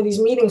everybody going to these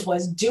meetings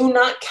was, do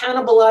not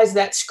cannibalize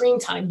that screen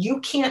time. You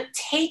can't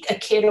take a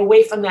kid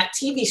away from that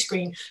TV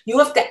screen. You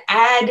have to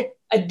add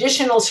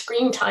additional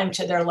screen time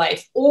to their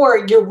life,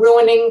 or you're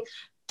ruining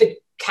the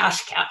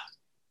cash cow.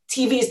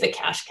 TV is the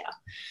cash cow.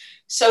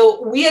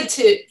 So we had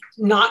to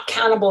not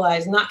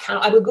cannibalize,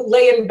 I would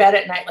lay in bed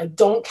at night, like,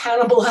 don't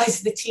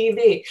cannibalize the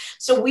TV.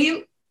 So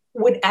we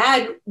were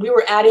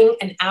adding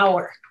an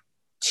hour,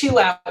 2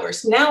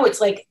 hours. Now it's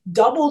like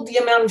double the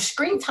amount of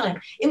screen time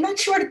in that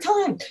short of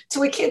time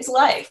to a kid's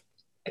life,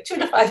 a 2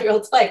 to 5 year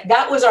old's life.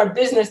 That was our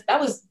business.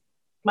 That was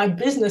my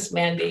business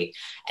mandate.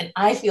 And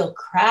I feel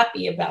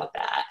crappy about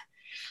that.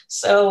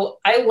 So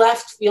I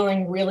left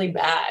feeling really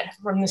bad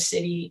from the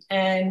city.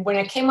 And when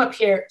I came up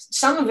here,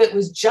 some of it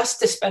was just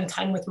to spend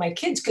time with my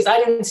kids because I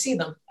didn't see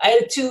them. I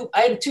had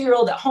a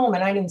 2-year-old at home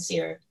and I didn't see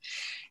her.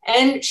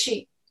 And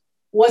she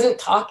wasn't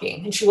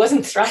talking and she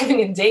wasn't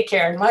thriving in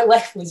daycare. And my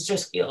life was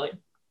just feeling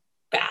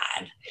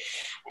bad.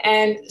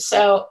 And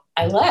so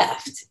I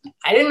left.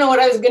 I didn't know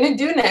what I was going to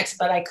do next,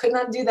 but I could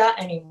not do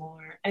that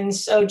anymore. And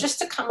so just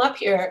to come up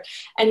here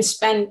and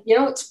spend,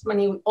 it's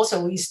funny.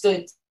 Also, we used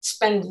to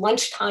spend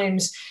lunch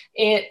times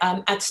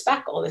at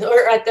Speckle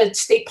or at the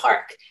state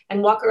park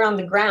and walk around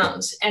the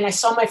grounds. And I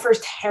saw my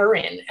first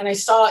heron, and I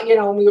saw,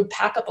 when we would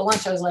pack up a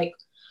lunch, I was like,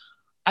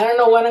 I don't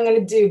know what I'm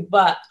going to do,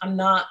 but I'm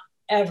not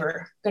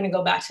ever going to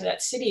go back to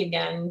that city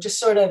again. Just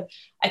sort of,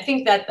 I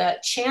think that the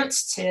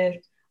chance to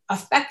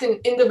affect an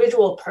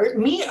individual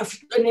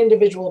an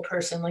individual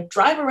person, like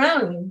drive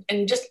around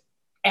and just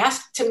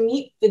ask to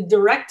meet the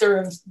director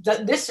of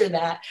this or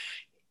that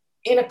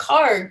in a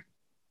car,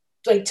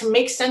 like to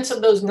make sense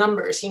of those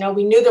numbers. You know,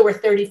 we knew there were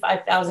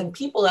 35,000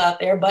 people out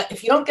there, but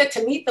if you don't get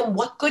to meet them,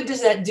 what good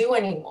does that do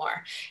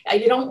anymore?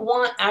 You don't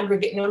want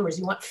aggregate numbers.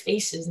 You want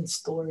faces and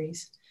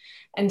stories.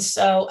 And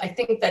so I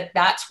think that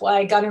that's why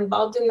I got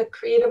involved in the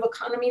creative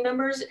economy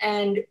numbers.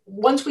 And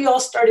once we all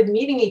started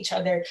meeting each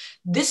other,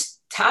 this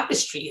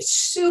tapestry is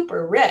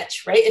super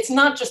rich, right? It's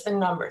not just a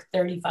number,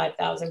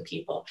 35,000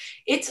 people.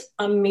 It's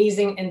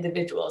amazing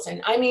individuals.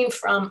 And I mean,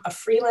 from a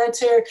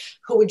freelancer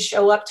who would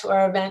show up to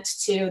our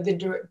events to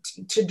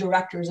to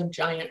directors of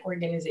giant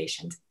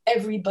organizations.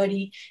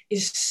 Everybody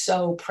is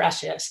so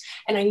precious.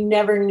 And I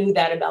never knew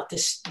that about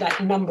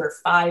that number,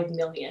 5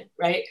 million,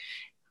 right?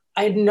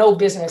 I had no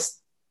business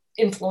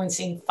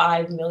influencing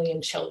 5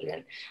 million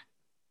children.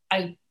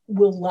 I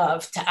will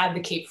love to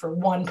advocate for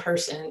one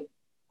person,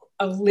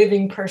 a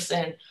living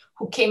person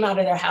who came out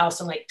of their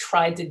house and like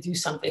tried to do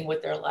something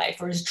with their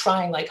life, or is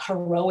trying like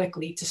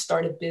heroically to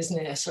start a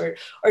business or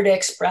to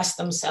express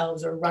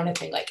themselves or run a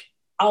thing. Like,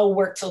 I'll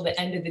work till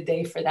the end of the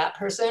day for that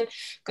person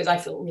because I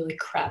feel really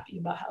crappy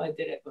about how I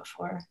did it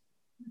before.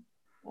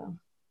 So.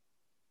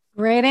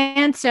 Great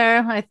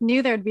answer. I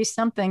knew there'd be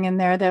something in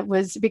there that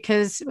was,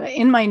 because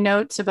in my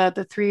notes about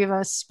the three of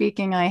us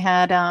speaking, I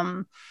had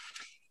a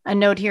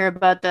note here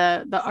about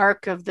the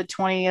arc of the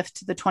 20th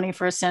to the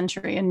 21st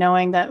century, and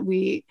knowing that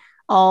we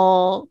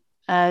all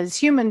as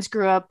humans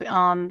grew up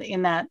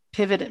in that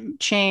pivot and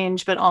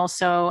change, but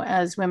also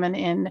as women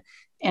in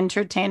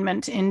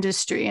entertainment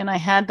industry. And I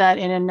had that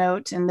in a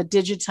note in the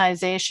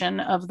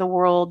digitization of the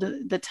world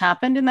that's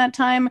happened in that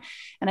time.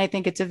 And I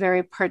think it's a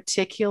very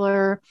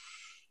particular,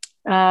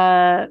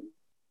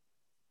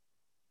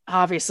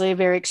 obviously a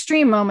very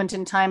extreme moment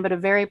in time, but a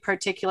very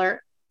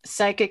particular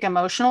psychic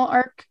emotional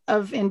arc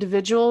of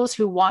individuals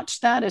who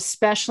watched that,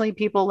 especially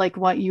people like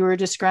what you were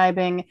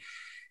describing,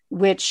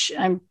 which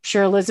I'm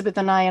sure Elizabeth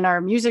and I in our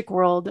music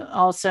world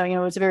also, you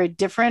know, it's very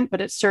different, but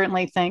it's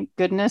certainly, thank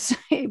goodness,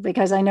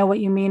 because I know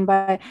what you mean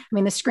by, I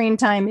mean, the screen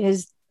time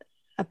is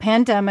a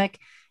pandemic,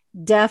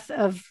 death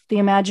of the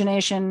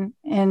imagination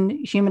and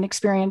human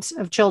experience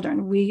of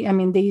children.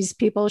 These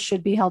people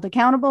should be held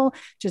accountable,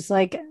 just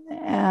like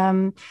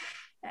ExxonMobil.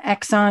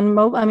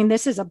 I mean,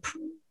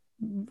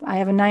 I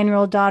have a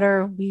 9-year-old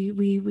daughter.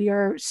 We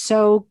are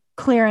so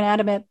clear and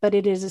adamant, but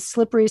it is a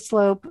slippery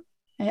slope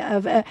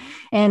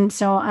and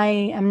so I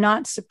am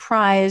not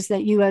surprised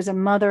that you, as a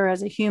mother,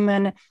 as a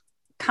human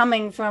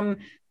coming from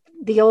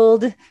the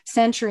old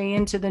century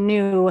into the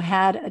new,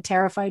 had a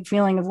terrified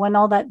feeling of when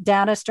all that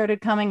data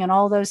started coming and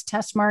all those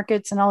test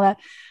markets and all that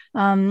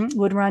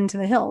would run to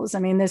the hills. I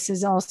mean, this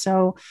is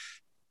also,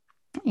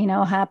 you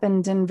know,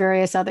 happened in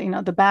various other, you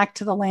know, the back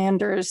to the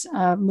landers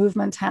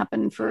movements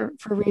happened for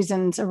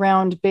reasons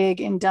around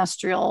big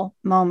industrial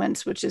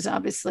moments, which is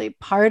obviously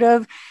part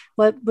of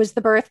what was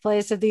the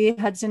birthplace of the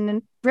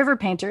Hudson River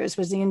painters,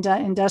 was the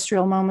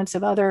industrial moments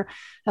of the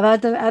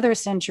other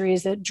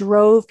centuries that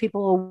drove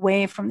people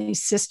away from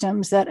these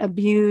systems that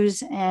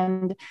abuse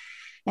and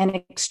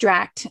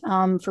extract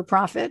for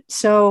profit.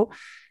 So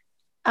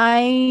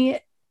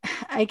I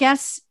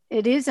guess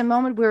it is a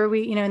moment where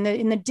we, you know,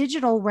 in the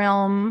digital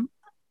realm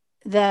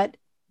that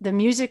the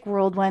music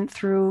world went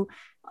through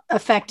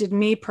affected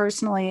me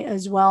personally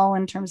as well,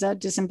 in terms of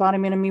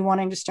disembodiment and me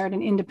wanting to start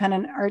an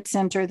independent art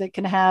center that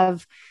could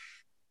have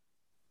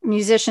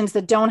musicians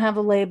that don't have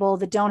a label,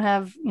 that don't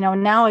have, you know,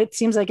 now it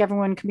seems like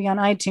everyone can be on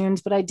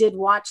iTunes, but I did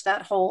watch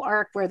that whole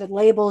arc where the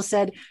label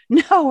said,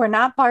 no, we're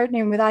not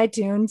partnering with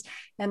iTunes.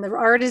 And the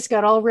artists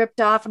got all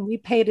ripped off, and we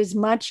paid as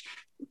much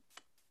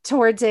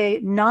towards a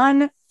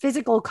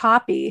non-physical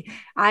copy.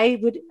 I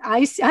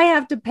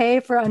have to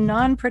pay for a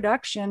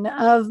non-production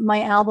of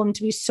my album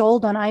to be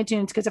sold on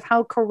iTunes because of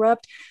how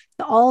corrupt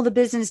all the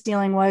business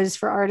dealing was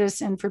for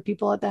artists and for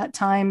people at that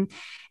time.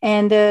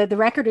 And the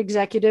record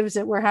executives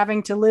that were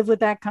having to live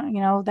with that,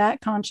 you know,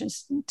 that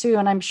conscience too.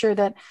 And I'm sure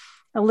that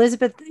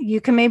Elizabeth, you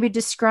can maybe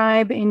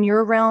describe in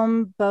your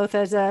realm, both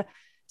as a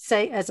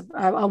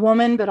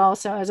woman, but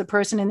also as a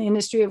person in the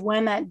industry, of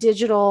when that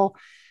digital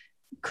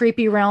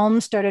creepy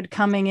realm started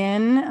coming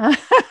in.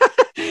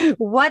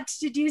 What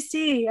did you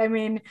see? I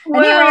mean,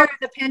 well, anywhere in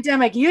the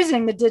pandemic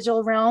using the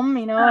digital realm,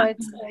 you know,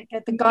 it's like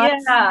at the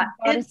goddess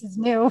is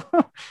new.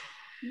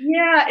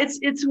 Yeah,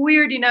 it's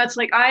weird, you know. It's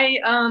like I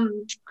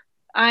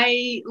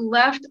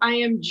left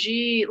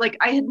IMG. Like,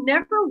 I had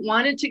never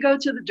wanted to go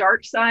to the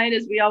dark side,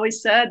 as we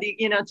always said,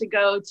 you know, to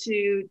go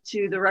to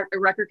the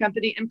record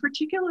company, and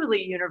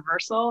particularly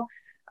Universal.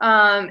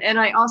 And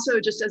I also,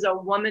 just as a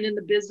woman in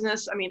the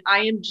business, I mean,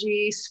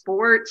 IMG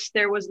Sports,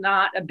 there was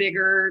not a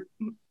bigger,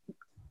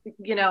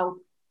 you know,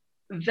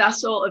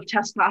 vessel of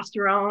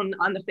testosterone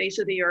on the face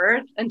of the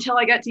earth until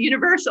I got to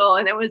Universal.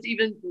 And it was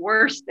even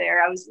worse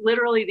there. I was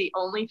literally the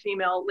only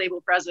female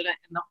label president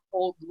in the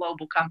whole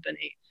global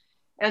company.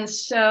 And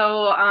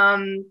so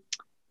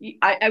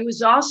I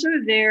was also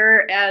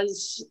there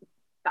as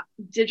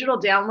digital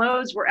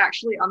downloads were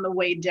actually on the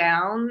way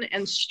down,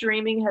 and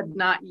streaming had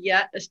not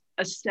yet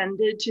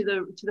ascended to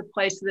the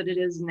place that it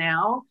is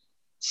now.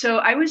 So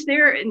I was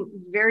there in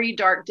very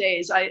dark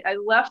days. I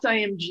left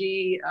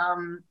IMG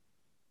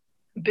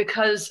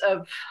because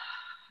of,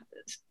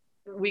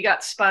 we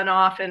got spun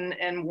off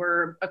and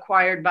were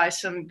acquired by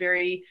some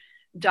very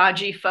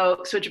dodgy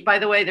folks, which, by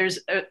the way, there's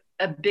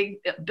a big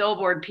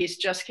billboard piece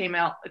just came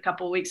out a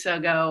couple of weeks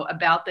ago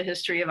about the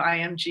history of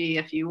IMG.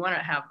 If you want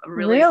to have a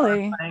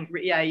really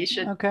yeah, you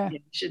should. Okay. You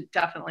should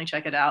definitely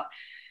check it out.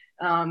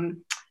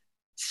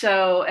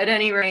 So at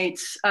any rate,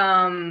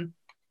 I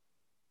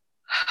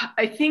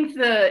think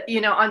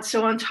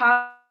on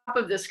top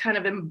of this kind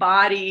of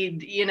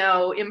embodied,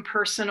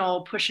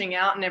 impersonal pushing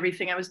out and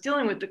everything, I was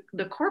dealing with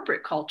the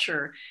corporate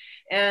culture.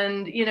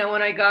 And,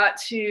 when I got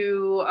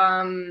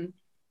to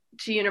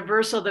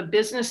Universal, the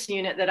business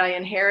unit that I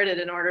inherited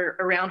in order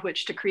around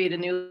which to create a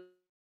new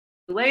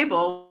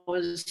label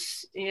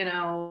was,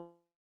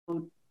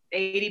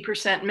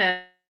 80%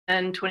 men,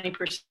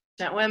 20%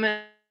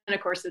 women. And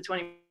of course, the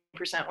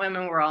 20%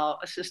 women were all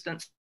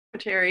assistant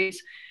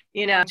secretaries,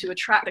 to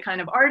attract the kind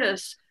of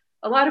artists,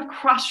 a lot of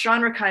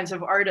cross-genre kinds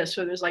of artists.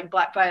 So there's like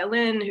Black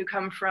Violin, who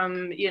come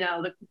from,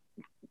 the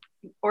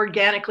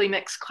organically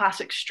mixed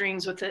classic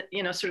strings with it,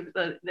 sort of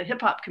the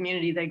hip hop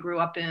community they grew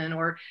up in,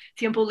 or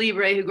Tiempo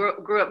Libre, who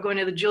grew up going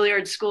to the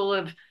Juilliard School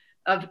of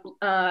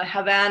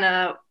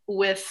Havana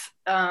with,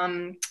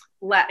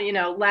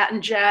 Latin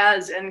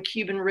jazz and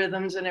Cuban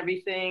rhythms and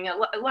everything. A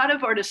lot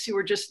of artists who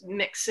were just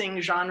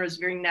mixing genres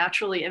very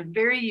naturally and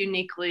very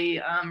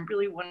uniquely,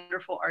 really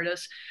wonderful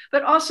artists,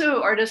 but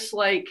also artists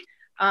like,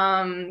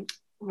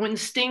 when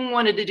Sting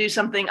wanted to do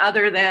something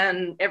other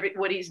than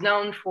what he's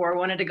known for,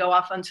 wanted to go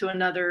off onto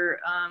another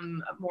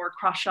more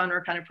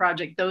cross-genre kind of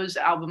project, those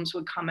albums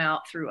would come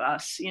out through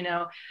us,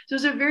 So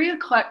it's a very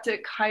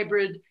eclectic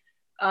hybrid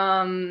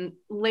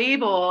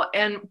label.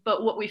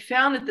 But what we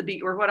found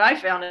what I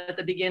found at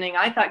the beginning,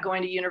 I thought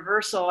going to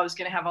Universal, I was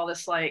going to have all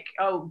this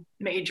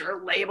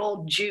major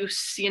label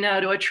juice,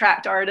 to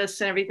attract artists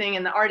and everything.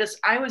 And the artists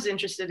I was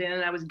interested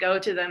in, I would go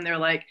to them, they're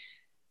like,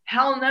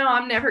 hell no,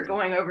 I'm never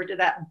going over to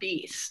that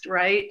beast,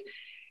 right?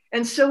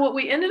 And so what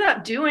we ended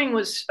up doing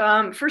was,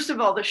 first of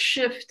all, the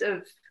shift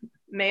of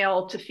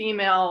male to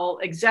female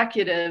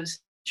executives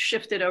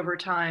shifted over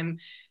time.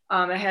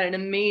 I had an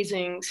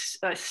amazing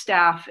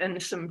staff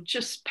and some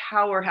just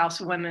powerhouse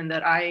women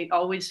that I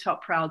always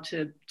felt proud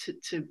to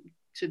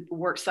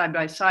work side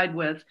by side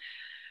with.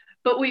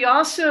 But we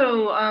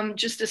also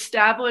just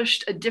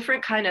established a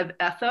different kind of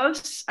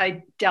ethos.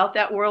 I doubt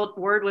that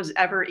word was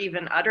ever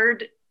even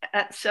uttered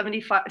at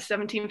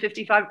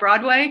 1755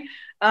 Broadway.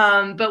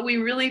 But we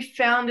really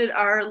founded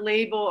our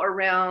label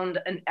around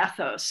an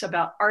ethos,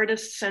 about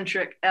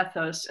artist-centric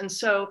ethos. And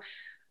so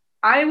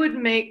I would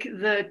make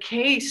the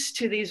case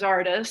to these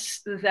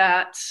artists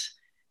that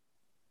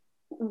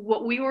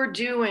what we were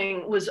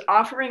doing was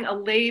offering a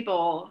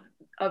label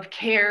of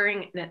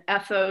caring, an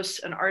ethos,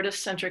 an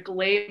artist-centric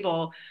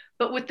label,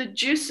 but with the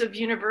juice of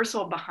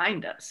Universal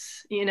behind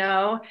us,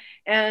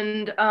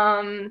 And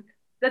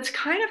that's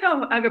kind of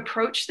how I've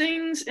approached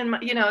things. And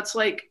it's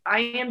like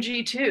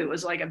IMG too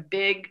was like a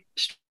big,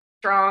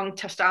 strong,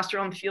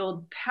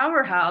 testosterone-fueled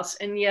powerhouse,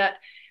 and yet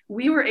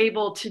we were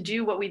able to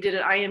do what we did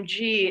at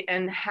IMG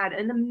and had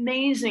an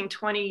amazing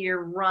 20-year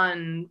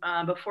run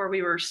before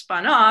we were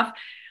spun off.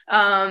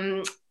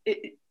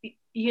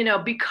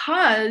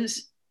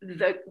 Because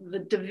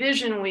the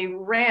division we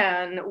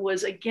ran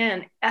was,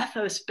 again,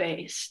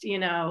 ethos-based,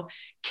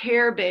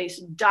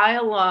 care-based,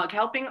 dialogue,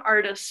 helping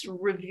artists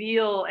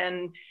reveal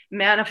and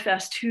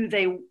manifest who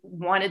they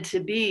wanted to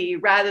be,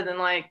 rather than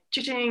like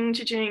cha-ching,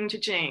 cha-ching,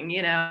 cha-ching,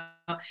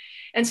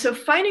 And so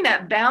finding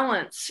that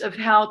balance of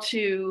how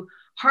to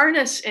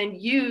harness and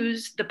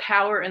use the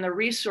power and the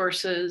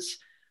resources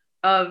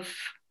of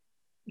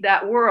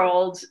that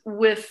world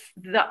with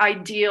the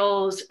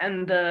ideals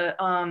and the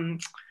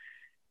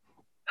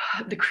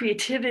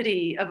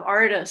creativity of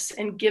artists,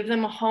 and give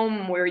them a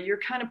home where you're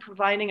kind of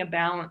providing a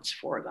balance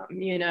for them,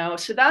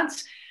 So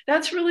that's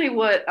really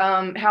what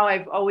how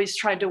I've always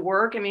tried to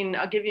work. I mean,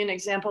 I'll give you an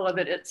example of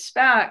it at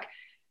SPAC.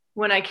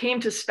 When I came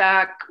to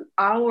SPAC,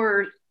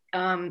 our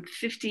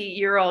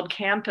 50-year-old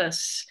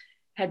campus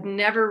had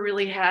never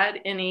really had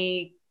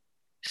any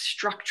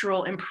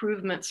structural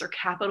improvements or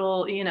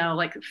capital,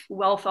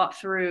 well thought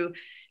through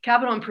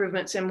capital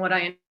improvements. And what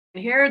I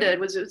inherited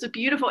was, it was a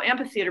beautiful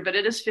amphitheater, but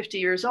it is 50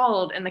 years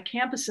old. And the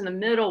campus in the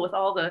middle with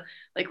all the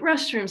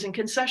restrooms and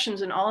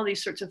concessions and all of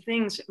these sorts of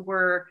things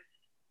were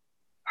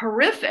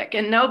horrific.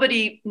 And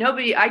nobody,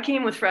 I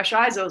came with fresh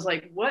eyes. I was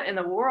like, what in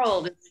the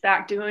world is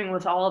SPAC doing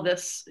with all of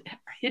this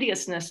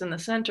hideousness in the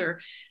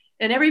center?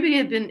 And everybody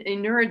had been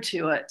inured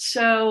to it.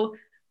 So,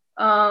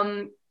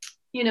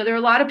 there are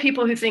a lot of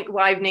people who think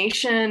Live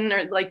Nation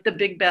or like the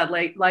big bad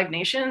Live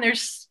Nation.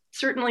 There's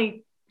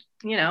certainly,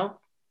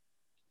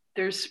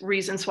 there's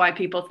reasons why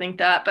people think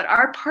that, but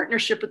our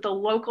partnership with the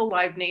local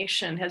Live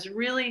Nation has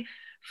really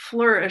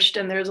flourished,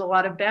 and there's a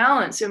lot of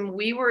balance. And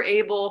we were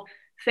able,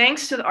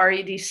 thanks to the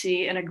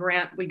REDC and a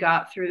grant we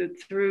got through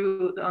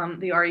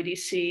the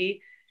REDC,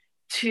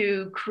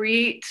 to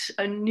create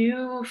a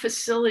new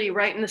facility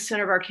right in the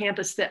center of our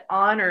campus that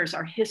honors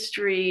our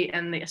history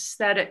and the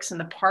aesthetics and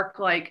the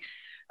park-like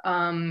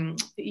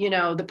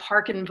the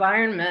park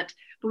environment.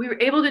 But we were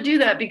able to do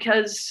that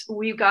because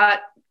we got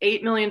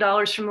 $8 million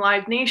from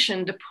Live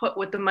Nation to put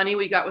with the money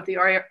we got with the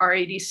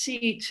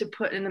RADC to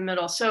put in the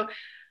middle. So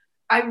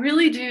I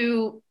really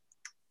do,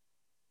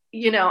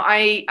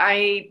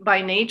 I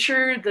by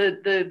nature,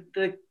 the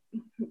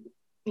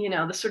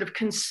sort of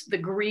the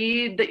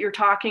greed that you're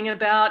talking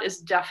about is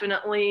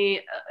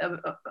definitely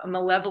a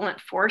malevolent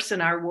force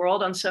in our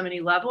world on so many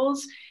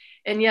levels.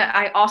 And yet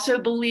I also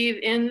believe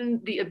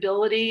in the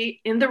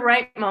ability in the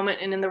right moment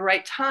and in the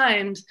right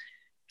times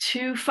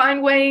to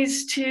find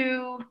ways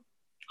to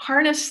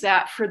harness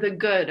that for the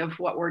good of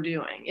what we're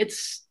doing.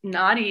 It's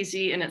not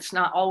easy and it's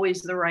not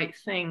always the right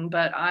thing,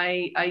 but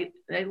I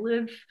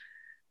live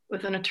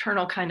with an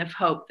eternal kind of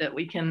hope that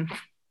we can,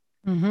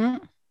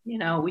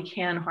 we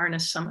can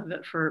harness some of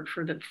it for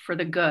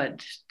the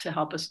good to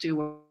help us do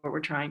what we're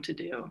trying to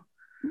do.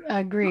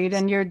 Agreed.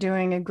 And you're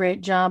doing a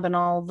great job in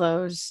all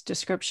those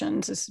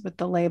descriptions with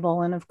the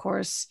label. And of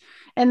course,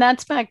 and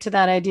that's back to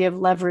that idea of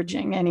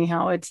leveraging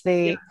anyhow. It's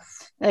I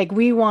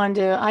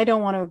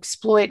don't want to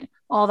exploit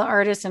all the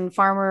artists and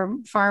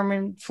farm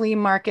and flea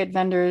market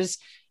vendors.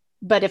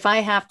 But if I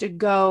have to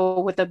go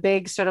with a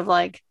big sort of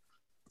like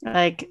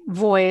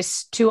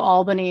voice to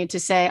Albany to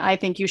say, I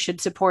think you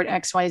should support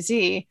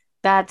XYZ,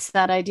 that's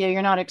that idea.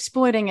 You're not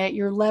exploiting it.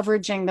 You're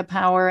leveraging the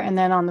power. And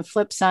then on the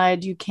flip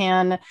side,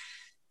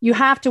 you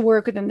have to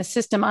work within the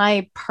system.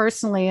 I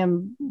personally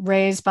am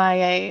raised by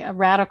a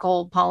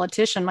radical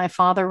politician. My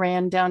father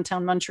ran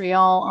downtown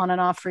Montreal on and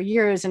off for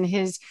years, and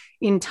his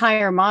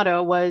entire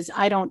motto was,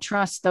 I don't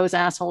trust those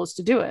assholes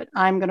to do it.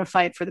 I'm going to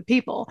fight for the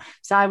people.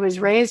 So I was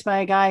raised by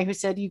a guy who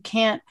said, you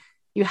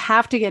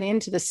have to get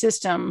into the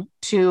system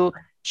to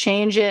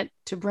change it,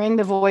 to bring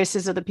the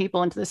voices of the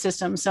people into the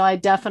system. So I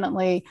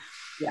definitely...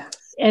 Yeah.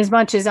 As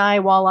much as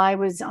while I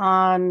was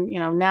on,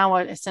 now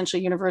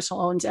essentially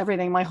Universal owns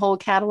everything. My whole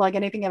catalog,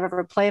 anything I've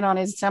ever played on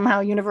is somehow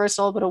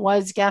Universal, but it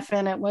was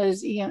Geffen, it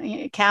was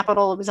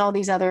Capitol, it was all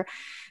these other.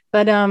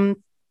 But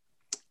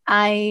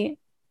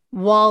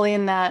while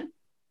in that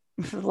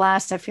I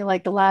feel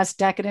like the last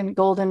decadent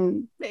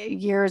golden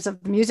years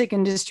of the music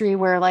industry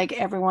where like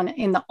everyone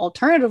in the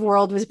alternative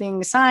world was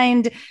being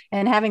signed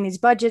and having these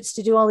budgets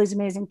to do all these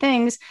amazing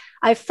things,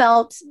 I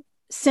felt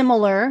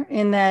similar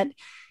in that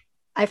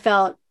I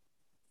felt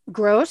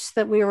gross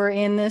that we were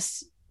in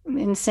this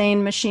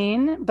insane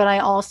machine, but I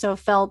also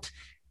felt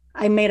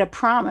I made a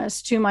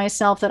promise to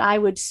myself that I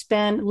would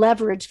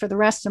leverage for the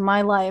rest of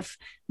my life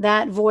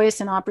that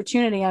voice and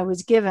opportunity I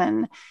was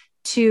given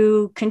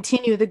to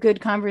continue the good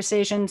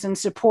conversations and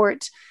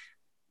support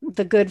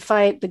the good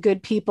fight, the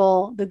good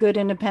people, the good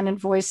independent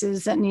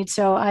voices that need.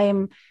 So I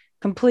am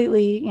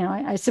completely,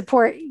 I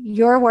support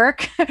your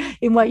work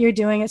in what you're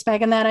doing. It's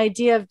back in that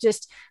idea of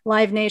just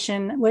Live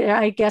Nation.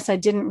 I guess I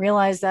didn't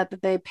realize that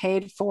they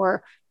paid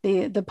for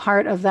the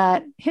part of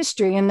that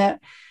history, and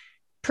that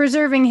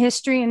preserving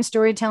history and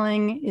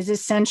storytelling is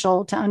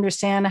essential to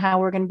understand how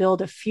we're going to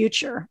build a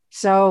future.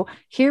 So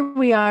here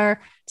we are.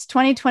 It's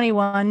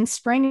 2021.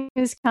 Spring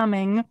is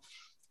coming.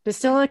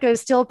 Basilica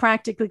is still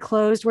practically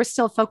closed. We're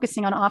still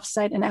focusing on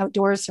offsite and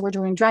outdoors. So we're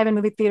doing drive-in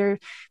movie theater.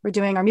 We're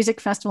doing our music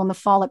festival in the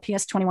fall at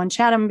PS 21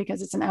 Chatham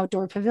because it's an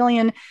outdoor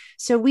pavilion.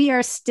 So we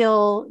are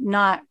still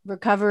not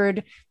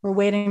recovered. We're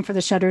waiting for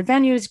the Shuttered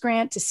Venues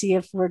grant to see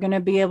if we're going to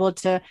be able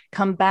to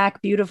come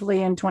back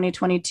beautifully in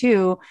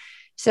 2022.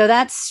 So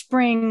that's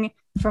spring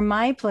from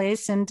my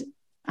place. And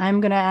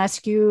I'm going to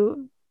ask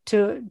you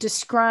to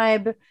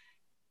describe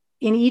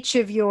in each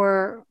of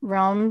your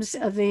realms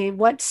of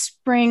what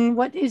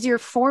is your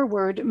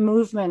forward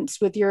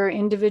movements with your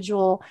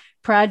individual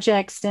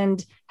projects,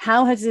 and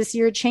how has this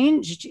year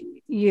changed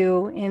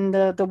you in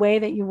the way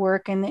that you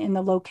work and in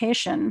the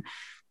location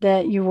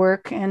that you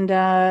work? And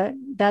I'd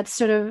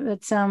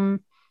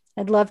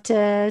love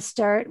to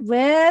start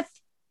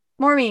with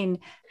Maureen.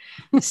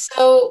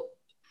 So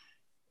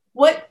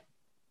what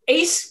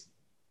ACE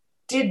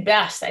did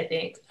best, I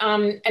think.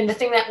 And the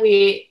thing that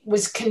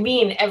was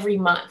convene every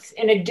month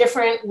in a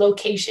different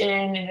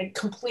location, in a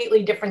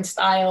completely different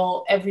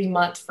style every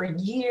month for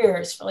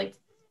years, for like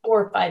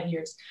 4 or 5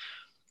 years.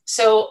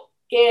 So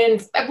in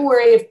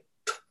February of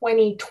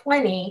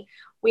 2020,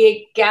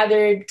 we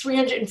gathered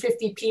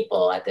 350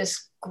 people at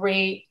this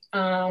great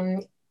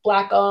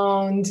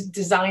Black-owned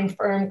design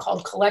firm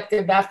called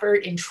Collective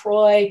Effort in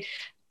Troy.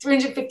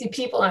 350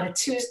 people on a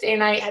Tuesday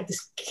night, had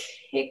this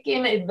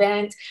kick-in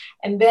event,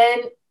 and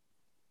then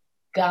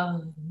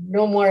gone,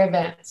 no more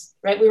events,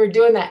 right? We were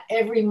doing that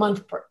every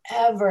month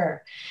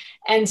forever.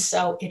 And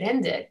so it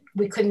ended.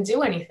 We couldn't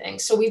do anything.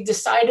 So we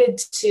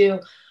decided to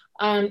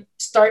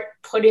start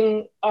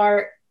putting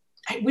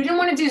we didn't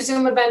want to do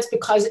Zoom events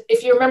because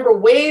if you remember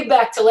way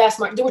back to last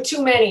March, there were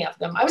too many of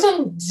them. I was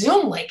on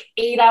Zoom like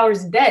 8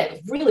 hours a day. It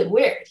was really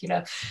weird,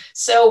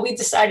 So we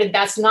decided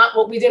that's not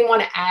what we didn't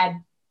want to add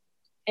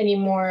any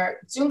more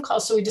Zoom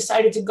calls. So we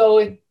decided to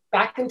go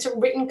back into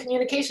written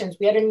communications.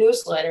 We had a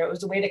newsletter. It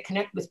was a way to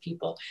connect with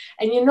people.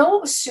 And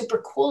what was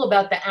super cool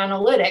about the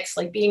analytics,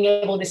 like being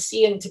able to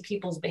see into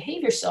people's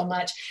behavior so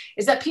much,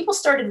 is that people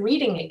started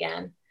reading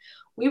again.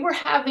 we were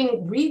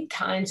having read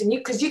times, and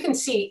because you can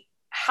see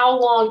how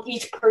long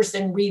each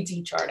person reads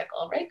each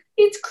article, right?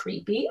 It's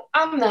creepy.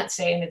 I'm not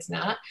saying it's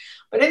not,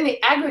 but in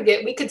the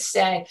aggregate, we could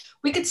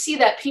see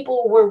that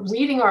people were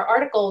reading our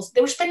articles.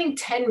 They were spending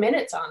 10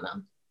 minutes on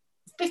them,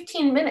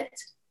 15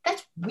 minutes.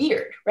 That's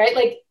weird, right?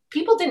 Like,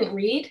 people didn't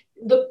read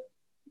the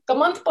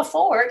month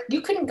before.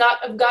 You couldn't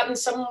have gotten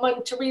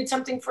someone to read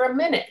something for a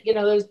minute.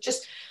 There's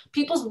just,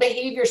 people's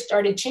behavior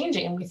started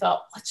changing, and we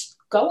thought, let's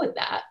go with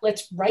that.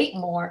 Let's write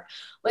more.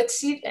 Let's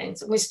see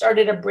things. And we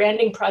started a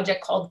branding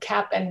project called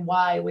Cap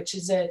NY, which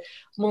is a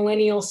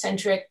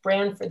millennial-centric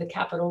brand for the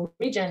Capital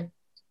Region.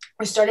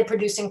 We started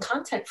producing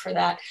content for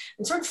that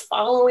and sort of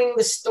following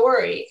the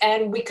story.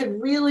 And we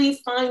could really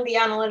find the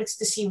analytics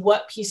to see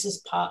what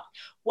pieces pop.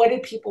 What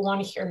did people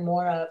want to hear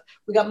more of?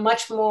 We got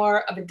much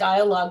more of a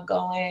dialogue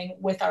going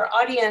with our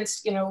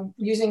audience,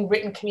 using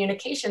written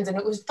communications. And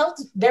it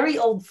felt very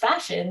old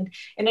fashioned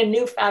in a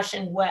new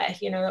fashioned way,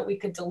 that we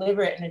could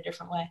deliver it in a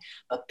different way.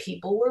 But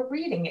people were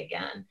reading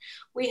again.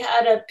 We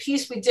had a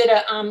piece, we did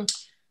a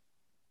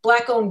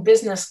Black-owned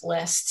business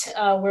list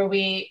where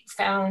we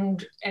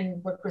found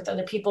and worked with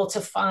other people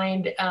to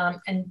find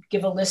and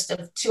give a list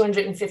of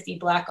 250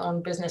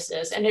 Black-owned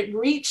businesses. And it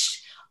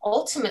reached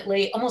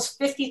ultimately almost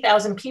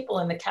 50,000 people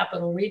in the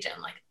Capital Region.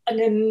 Like, an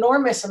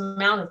enormous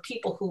amount of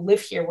people who live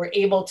here were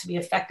able to be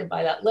affected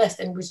by that list.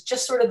 And it was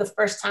just sort of the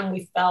first time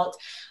we felt,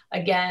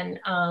 again,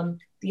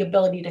 the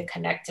ability to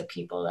connect to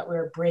people, that we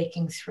were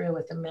breaking through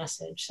with the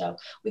message. So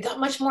we got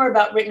much more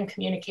about written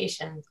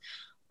communication.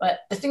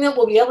 But the thing that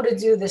we'll be able to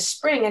do this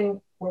spring, and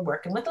we're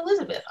working with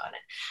Elizabeth on it,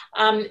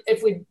 and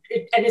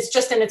it's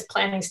just in its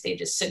planning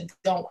stages, so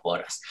don't quote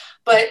us.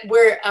 But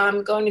we're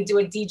going to do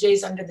a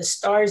DJs Under the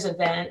Stars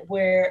event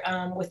where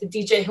with the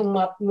DJ who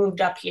moved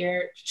up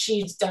here,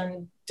 she's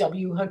done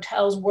W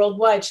hotels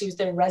worldwide. She was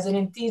their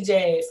resident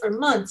DJ for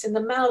months in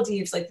the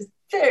Maldives, like this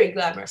very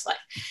glamorous life.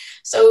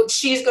 So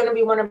she's going to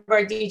be one of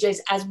our DJs,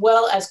 as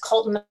well as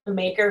Colton the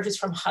Maker, who's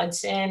from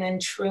Hudson,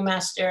 and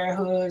Truemaster,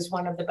 who is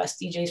one of the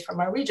best DJs from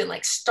our region.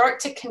 Like,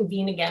 start to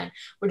convene again.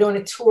 We're doing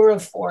a tour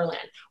of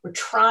Foreland. We're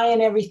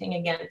trying everything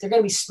again. They're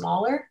going to be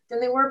smaller than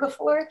they were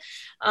before,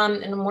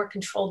 in a more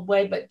controlled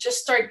way, but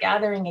just start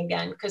gathering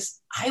again,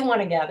 because I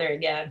want to gather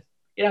again.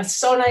 It's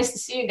so nice to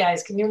see you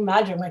guys. Can you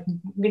imagine? Like,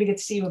 I'm going to get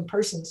to see you in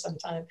person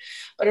sometime,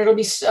 but it'll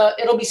be so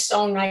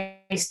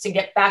nice to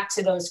get back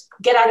to those,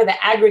 get out of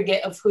the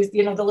aggregate of who's,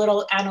 the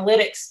little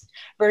analytics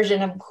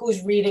version of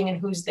who's reading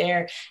and who's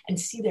there, and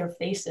see their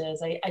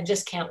faces. I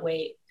just can't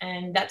wait.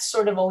 And that's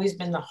sort of always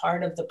been the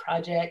heart of the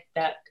project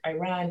that I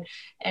run,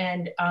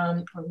 and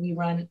or we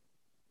run,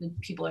 the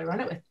people I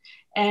run it with.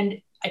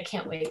 And I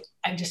can't wait.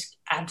 I just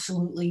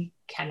absolutely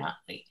cannot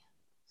wait.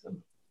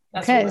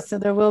 Okay, so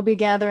there will be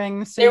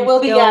gatherings. So there will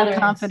be gatherings.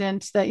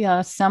 Confident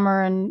that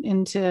summer and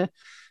into,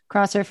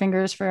 cross our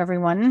fingers for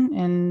everyone,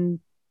 and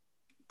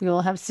we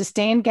will have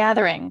sustained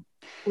gathering.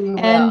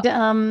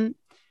 And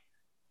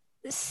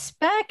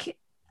SPAC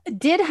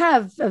did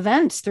have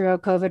events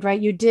throughout COVID, right?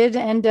 You did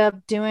end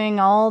up doing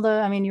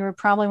you were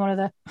probably one of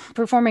the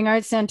performing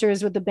arts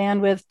centers with the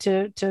bandwidth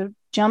to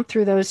jump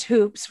through those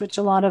hoops, which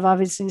a lot of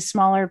obviously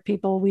smaller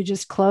people, we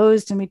just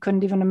closed and we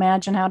couldn't even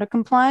imagine how to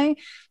comply.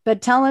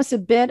 But tell us a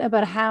bit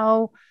about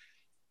how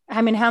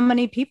many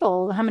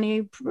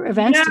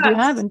events did you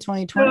have in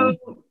 2020?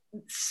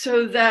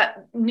 So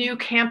that new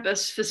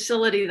campus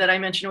facility that I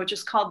mentioned, which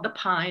is called the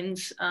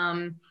Pines,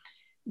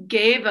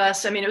 gave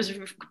us, it was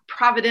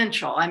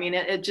providential.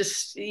 It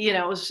just,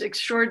 it was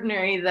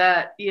extraordinary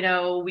that,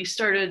 we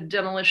started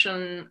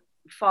demolition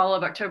fall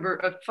of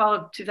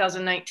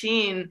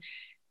 2019.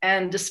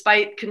 And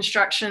despite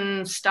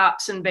construction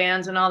stops and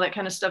bans and all that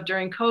kind of stuff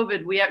during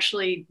COVID,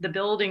 the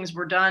buildings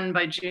were done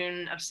by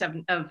June of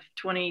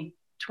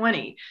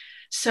 2020.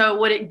 So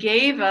what it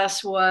gave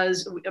us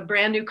was a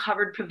brand new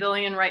covered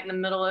pavilion right in the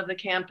middle of the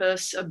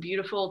campus, a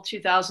beautiful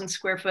 2,000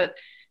 square foot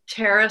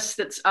terrace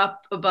that's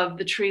up above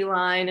the tree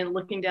line and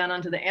looking down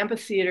onto the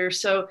amphitheater.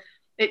 So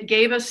it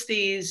gave us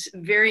these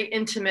very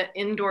intimate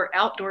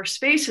indoor-outdoor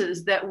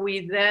spaces that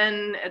we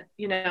then,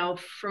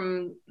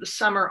 from the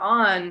summer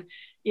on,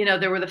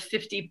 there were the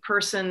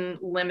 50-person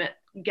limit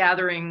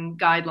gathering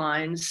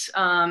guidelines,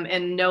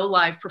 and no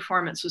live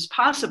performance was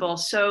possible.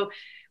 So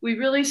we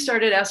really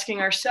started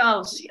asking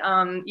ourselves,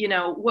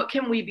 what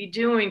can we be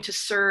doing to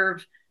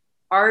serve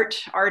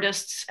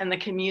artists, and the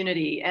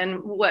community?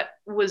 And what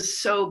was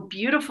so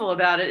beautiful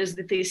about it is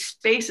that these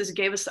spaces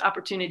gave us the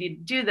opportunity to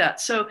do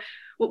that. So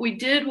what we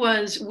did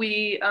was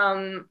there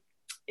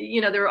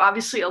were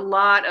obviously a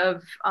lot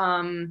of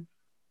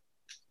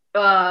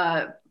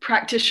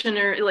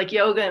practitioner, like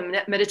yoga and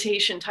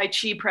meditation, Tai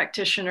Chi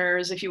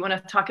practitioners, if you want to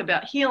talk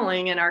about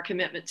healing and our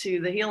commitment to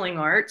the healing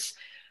arts.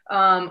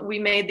 We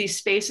made these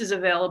spaces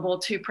available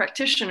to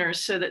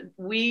practitioners so that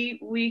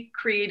we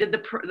created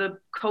the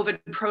COVID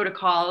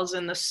protocols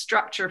and the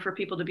structure for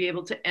people to be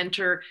able to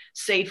enter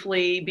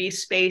safely, be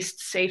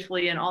spaced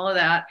safely, and all of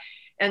that.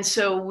 And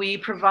so we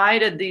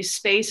provided these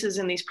spaces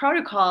and these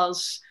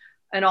protocols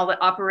and all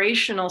the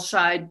operational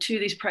side to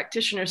these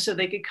practitioners so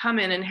they could come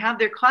in and have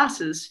their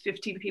classes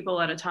 50 people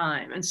at a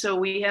time. And so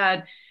we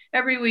had,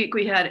 every week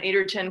we had 8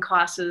 or 10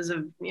 classes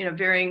of,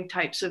 varying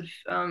types of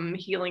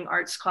healing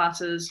arts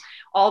classes.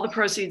 All the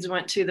proceeds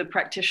went to the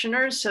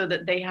practitioners so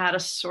that they had a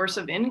source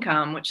of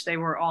income, which they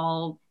were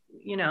all,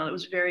 it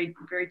was very,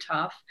 very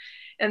tough.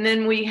 And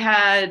then we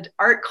had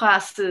art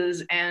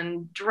classes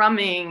and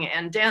drumming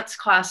and dance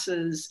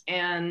classes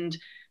and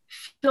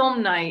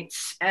film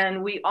nights.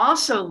 And we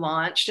also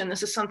launched, and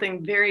this is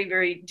something very,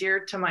 very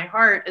dear to my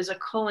heart, is a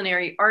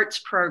culinary arts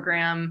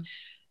program,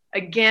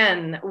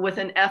 again, with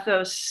an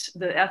ethos,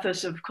 the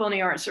ethos of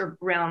culinary arts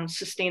around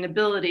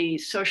sustainability,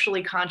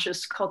 socially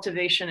conscious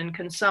cultivation and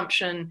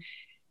consumption.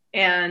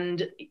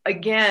 And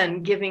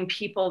again, giving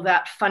people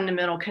that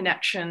fundamental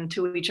connection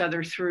to each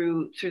other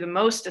through the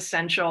most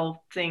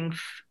essential thing,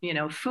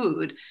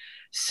 food.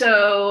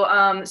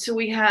 So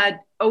we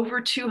had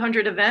over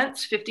 200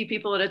 events, 50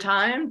 people at a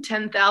time,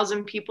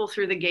 10,000 people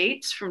through the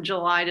gates from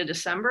July to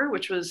December,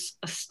 which was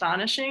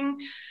astonishing.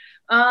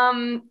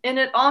 And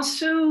it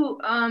also,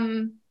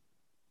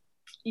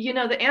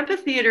 the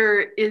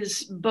amphitheater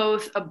is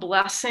both a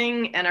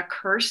blessing and a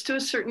curse to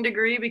a certain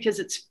degree, because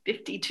it's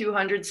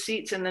 5,200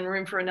 seats and then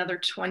room for another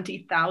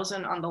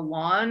 20,000 on the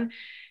lawn.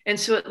 And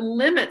so it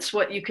limits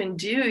what you can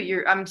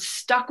do. I'm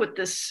stuck with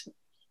this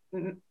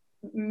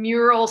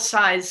mural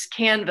size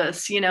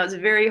canvas. It's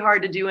very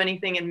hard to do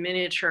anything in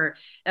miniature.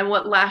 And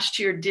what last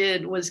year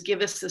did was give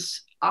us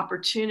this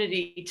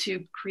opportunity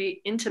to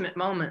create intimate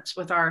moments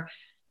with our,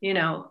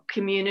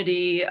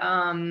 community.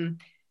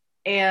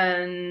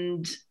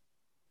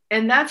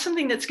 And that's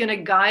something that's going to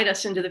guide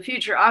us into the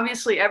future.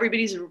 Obviously,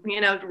 everybody's,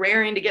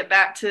 raring to get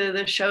back to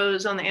the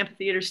shows on the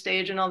amphitheater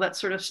stage and all that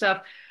sort of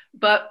stuff.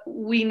 But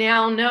we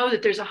now know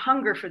that there's a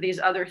hunger for these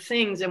other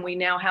things, and we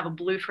now have a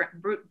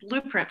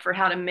blueprint for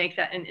how to make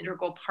that an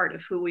integral part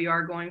of who we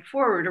are going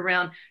forward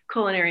around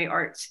culinary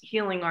arts,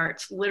 healing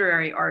arts,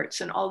 literary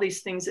arts, and all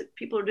these things that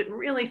people didn't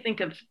really think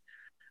of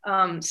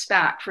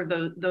SPAC for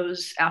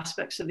those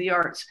aspects of the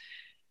arts.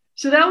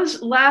 So that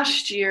was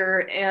last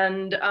year.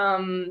 And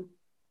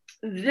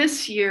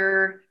this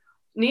year,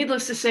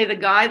 needless to say, the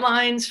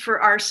guidelines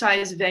for our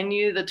size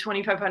venue, the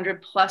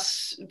 2,500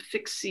 plus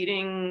fixed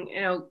seating,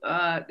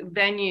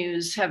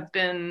 venues have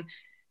been,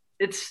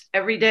 it's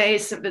every day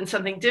it's been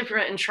something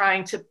different, and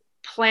trying to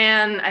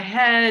plan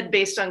ahead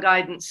based on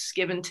guidance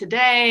given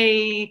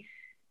today.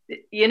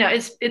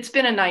 It's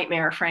been a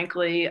nightmare,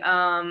 frankly.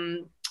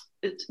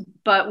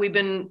 But we've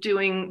been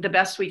doing the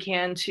best we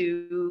can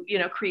to,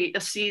 create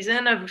a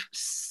season of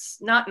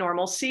not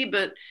normalcy,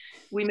 but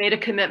we made a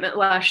commitment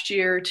last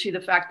year to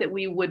the fact that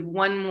we would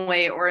one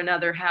way or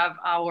another have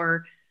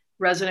our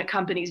resident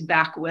companies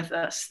back with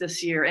us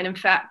this year. And in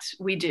fact,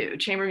 we do.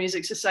 Chamber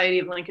Music Society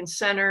of Lincoln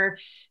Center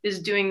is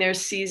doing their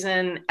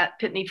season at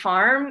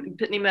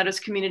Pitney Meadows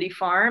Community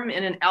Farm,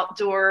 in an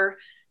outdoor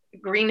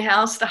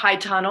greenhouse, the High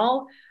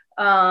Tunnel.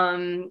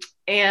 And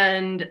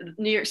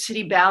New York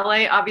City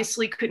Ballet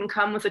obviously couldn't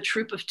come with a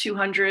troupe of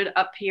 200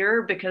 up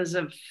here because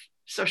of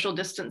social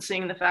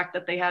distancing, the fact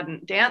that they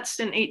hadn't danced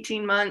in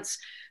 18 months.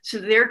 So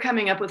they're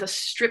coming up with a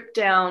stripped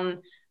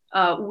down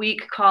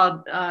week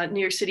called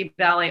New York City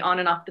Ballet On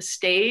and Off the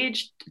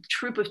Stage, a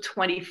troupe of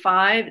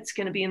 25. It's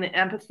going to be in the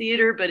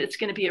amphitheater, but it's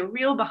going to be a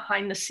real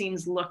behind the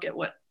scenes look at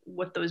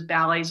what those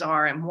ballets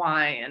are and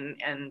why.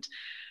 And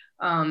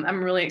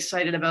I'm really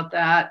excited about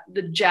that.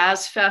 The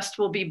Jazz Fest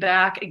will be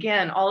back.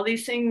 Again, all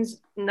these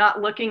things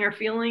not looking or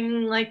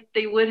feeling like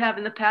they would have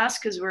in the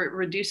past because we're at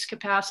reduced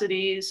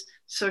capacities,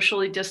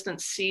 socially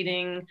distanced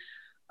seating.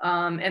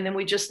 And then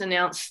we just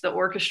announced the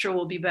orchestra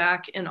will be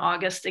back in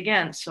August,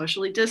 again,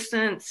 socially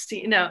distanced,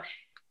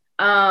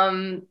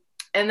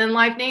 and then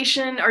Live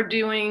Nation are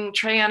doing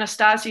Trey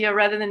Anastasio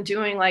rather than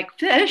doing like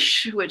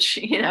Fish, which,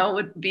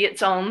 would be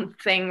its own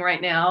thing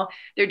right now.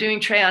 They're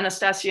doing Trey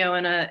Anastasio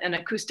in an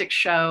acoustic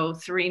show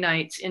 3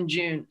 nights in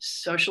June,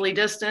 socially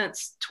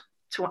distanced,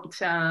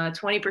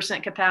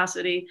 20%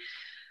 capacity.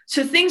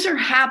 So things are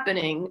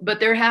happening, but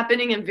they're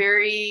happening in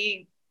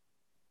very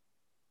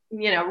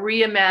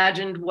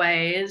reimagined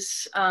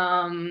ways.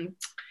 And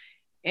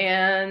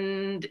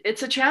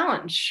it's a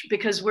challenge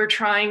because we're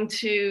trying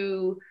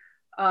to,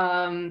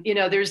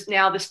 there's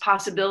now this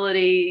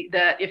possibility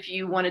that if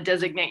you want to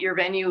designate your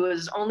venue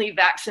as only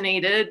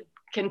vaccinated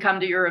can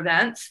come to your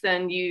events,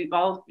 then you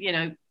don't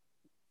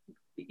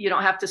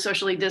have to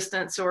socially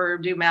distance or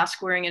do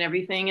mask wearing and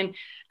everything. And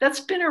that's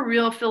been a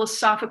real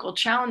philosophical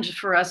challenge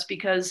for us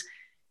because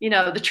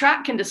the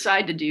track can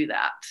decide to do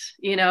that,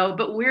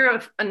 but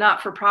we're a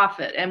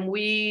not-for-profit, and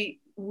we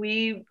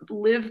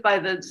live by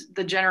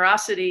the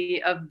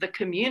generosity of the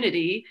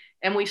community,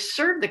 and we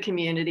serve the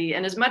community.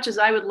 And as much as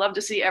I would love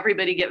to see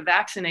everybody get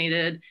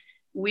vaccinated,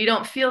 we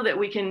don't feel that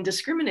we can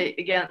discriminate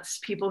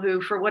against people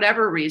who, for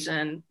whatever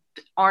reason,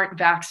 aren't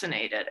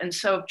vaccinated. And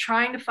so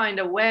trying to find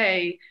a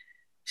way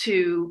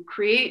to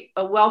create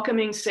a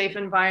welcoming, safe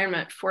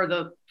environment for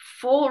the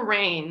full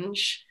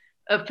range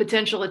of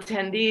potential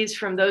attendees,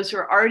 from those who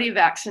are already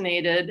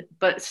vaccinated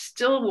but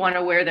still want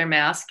to wear their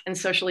mask and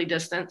socially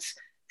distance,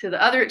 to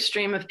the other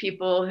extreme of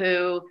people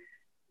who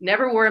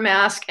never wore a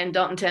mask and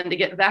don't intend to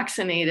get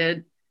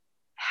vaccinated.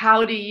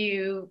 How do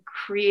you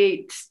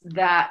create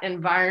that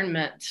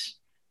environment,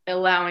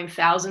 allowing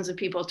thousands of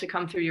people to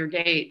come through your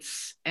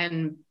gates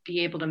and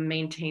be able to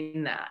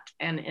maintain that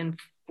and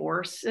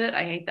enforce it?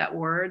 I hate that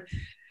word.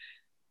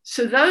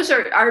 So those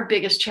are our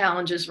biggest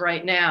challenges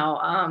right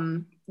now.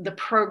 The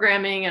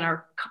programming and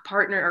our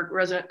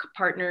resident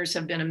partners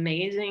have been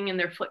amazing in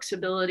their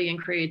flexibility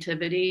and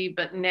creativity,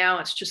 but now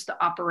it's just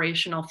the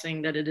operational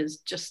thing that it is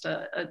just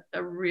a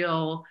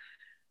real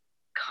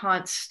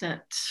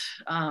constant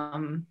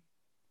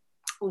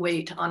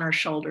weight on our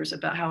shoulders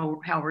about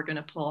how we're going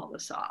to pull all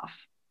this off.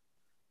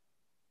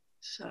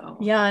 So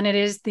yeah, and it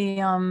is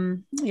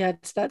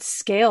it's that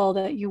scale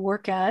that you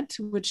work at,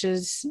 which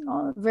is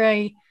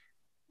very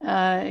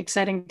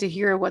exciting to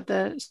hear what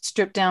the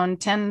stripped down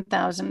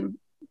 10,000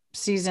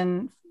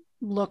 season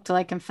looked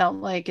like and felt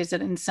like. Is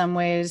it in some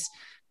ways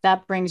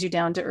that brings you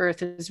down to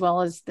earth, as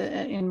well as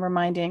in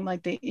reminding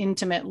like the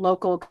intimate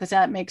local, because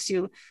that makes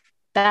you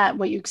that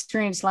what you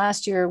experienced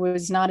last year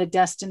was not a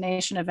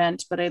destination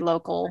event but a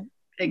local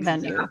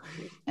venue,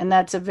 and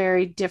that's a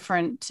very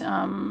different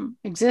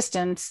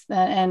existence.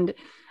 And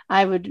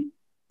I would,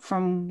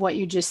 from what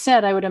you just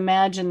said, I would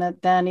imagine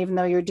that then, even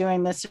though you're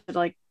doing this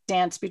like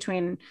dance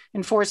between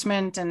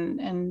enforcement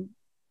and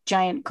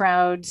giant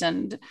crowds,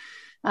 and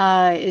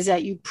is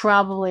that you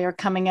probably are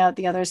coming out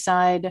the other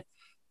side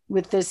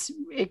with this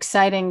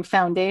exciting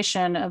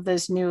foundation of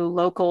this new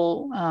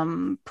local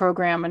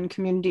program and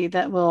community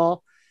that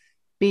will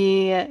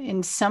be,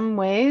 in some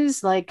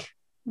ways, like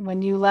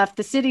when you left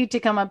the city to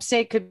come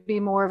upstate, could be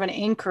more of an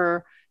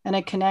anchor and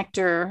a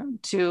connector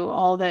to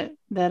all that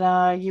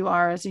you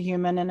are as a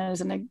human and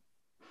as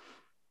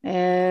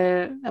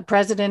a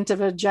president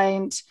of a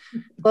giant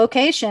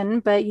location,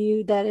 but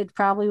that it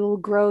probably will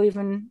grow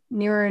even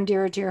nearer and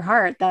dearer to your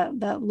heart,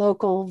 that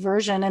local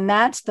version. And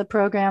that's the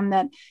program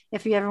that,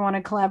 if you ever want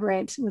to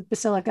collaborate with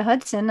Basilica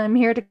Hudson, I'm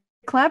here to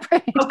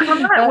collaborate. Oh,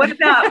 come on. What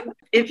about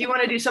if you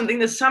want to do something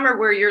this summer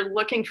where you're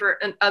looking for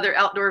other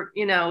outdoor,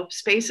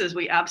 spaces?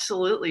 We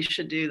absolutely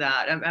should do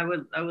that. I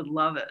would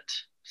love it.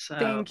 So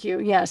thank you.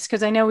 Yes,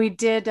 because I know we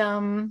did.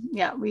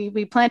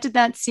 We planted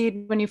that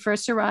seed when you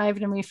first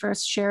arrived, and we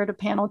first shared a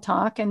panel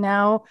talk, and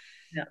now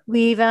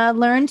we've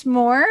learned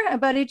more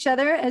about each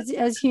other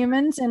as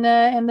humans and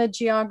the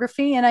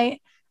geography. And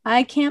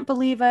I can't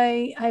believe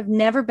I've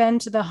never been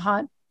to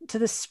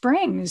the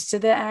springs, to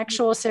the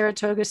actual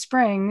Saratoga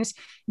Springs.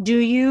 Do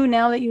you,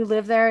 now that you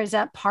live there, is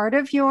that part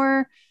of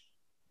your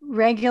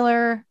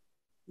regular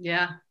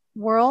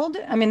world?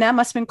 I mean, that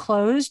must have been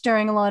closed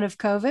during a lot of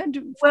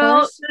COVID.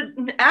 Well,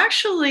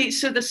 actually,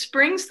 so the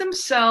springs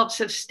themselves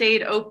have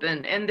stayed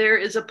open, and there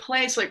is a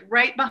place like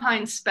right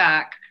behind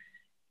SPAC.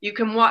 You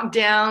can walk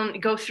down,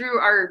 go through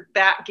our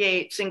back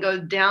gates and go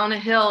down a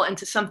hill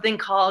into something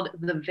called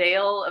the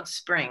Vale of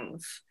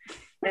Springs.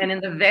 And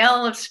in the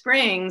Vale of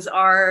Springs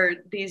are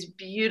these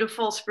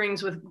beautiful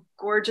springs with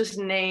gorgeous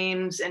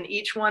names, and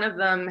each one of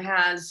them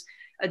has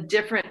a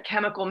different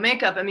chemical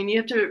makeup. I mean, you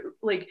have to,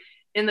 like,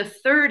 in the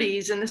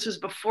 30s, and this was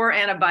before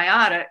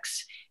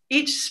antibiotics,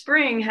 each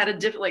spring had a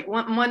different, like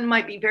one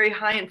might be very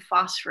high in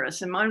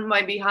phosphorus, and one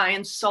might be high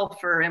in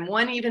sulfur, and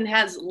one even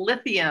has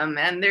lithium,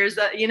 and there's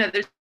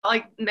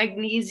like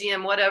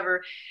magnesium,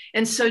 whatever.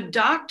 And so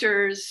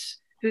doctors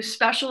who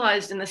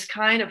specialized in this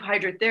kind of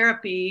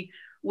hydrotherapy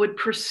would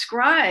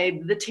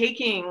prescribe the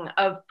taking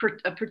of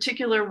a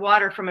particular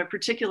water from a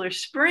particular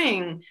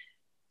spring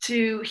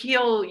to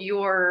heal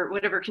your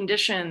whatever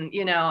condition,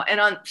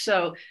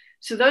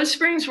 so those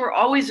springs were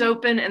always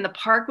open, and the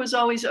park was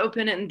always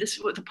open. And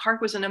the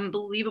park was an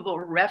unbelievable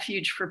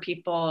refuge for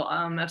people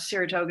of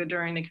Saratoga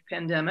during the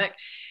pandemic.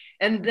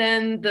 And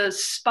then the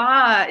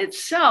spa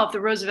itself,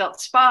 the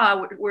Roosevelt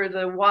Spa, where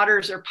the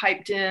waters are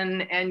piped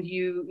in and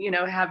you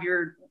have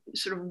your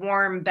sort of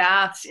warm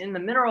baths in the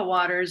mineral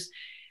waters,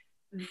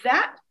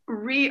 that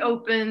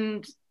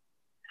reopened,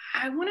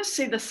 I want to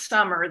say the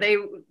summer. They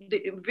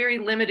very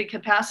limited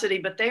capacity,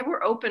 but they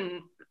were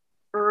open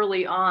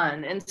early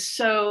on. And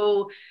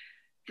so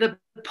the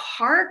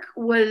park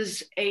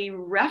was a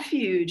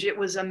refuge. It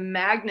was a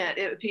magnet.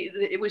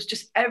 It was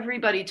just,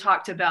 everybody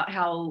talked about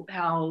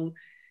how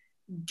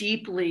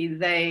deeply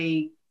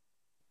they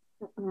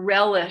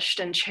relished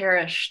and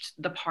cherished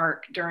the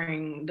park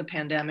during the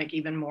pandemic,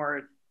 even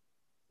more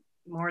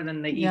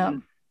than they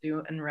even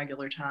do in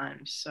regular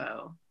times.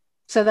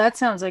 So that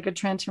sounds like a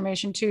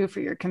transformation too for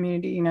your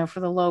community, for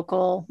the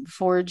local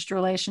forged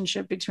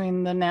relationship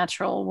between the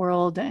natural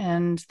world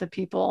and the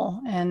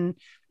people, and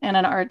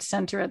an art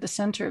center at the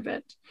center of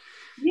it.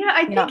 Yeah,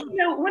 I think,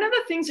 one of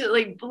the things that,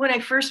 like, when I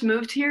first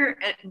moved here,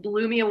 it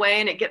blew me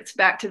away, and it gets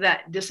back to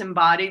that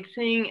disembodied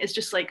thing, is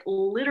just like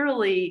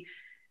literally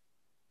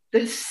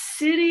the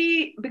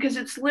city, because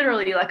it's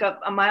literally like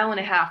a mile and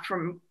a half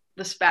from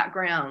the SPAC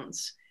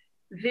grounds.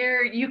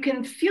 There, you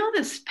can feel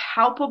this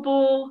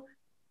palpable,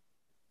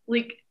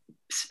 like,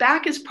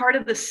 SPAC is part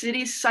of the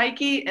city's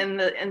psyche, and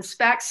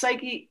SPAC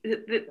psyche,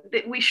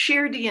 that we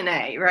share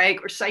DNA, right?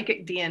 Or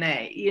psychic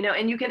DNA,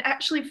 and you can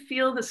actually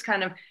feel this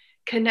kind of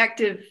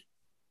connective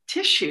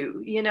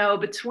tissue,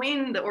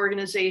 between the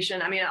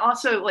organization. I mean,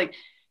 also like,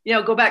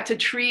 go back to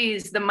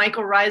trees, the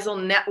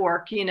mycorrhizal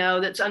network,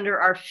 that's under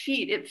our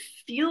feet. It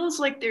feels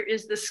like there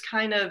is this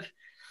kind of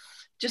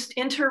just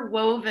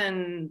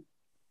interwoven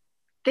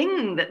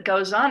thing that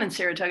goes on in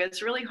Saratoga.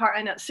 It's really hard.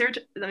 I know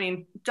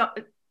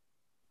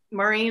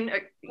Maureen,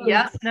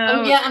 yes,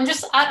 no. Yeah,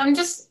 I'm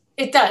just,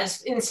 it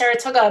does in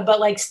Saratoga, but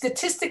like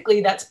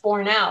statistically that's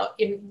borne out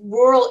in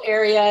rural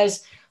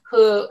areas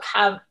who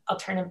have, I'll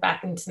turn it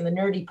back into the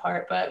nerdy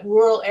part, but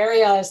rural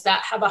areas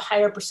that have a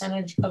higher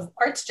percentage of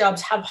arts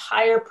jobs have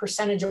higher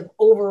percentage of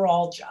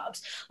overall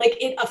jobs. Like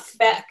it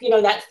affect,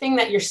 that thing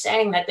that you're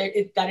saying that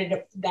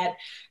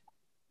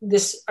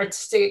this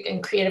artistic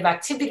and creative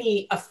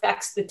activity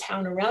affects the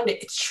town around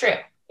it. It's true,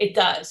 it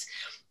does.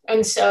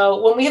 And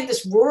so when we have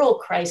this rural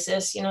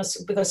crisis,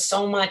 because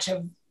so much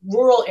of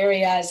rural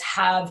areas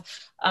have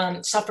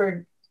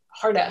suffered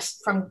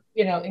hardest from,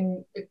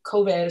 in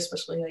COVID,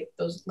 especially like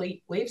those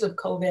late waves of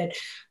COVID,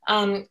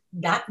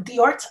 that the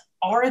arts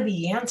are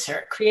the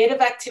answer.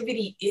 Creative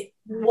activity, it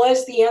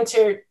was the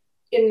answer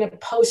in the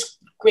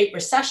post-Great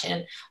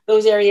Recession.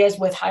 Those areas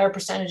with higher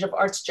percentage of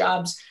arts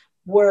jobs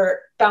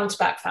were bounced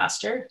back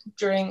faster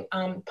during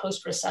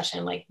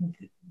post-recession. Like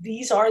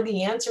these are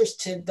the answers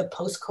to the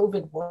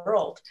post-COVID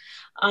world.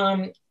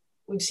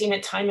 We've seen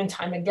it time and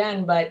time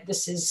again, but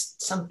this is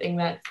something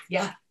that,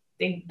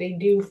 they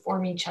do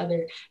form each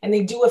other, and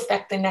they do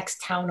affect the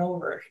next town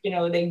over.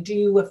 They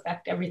do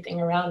affect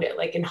everything around it.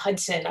 Like in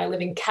Hudson, I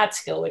live in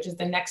Catskill, which is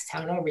the next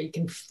town over. You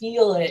can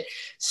feel it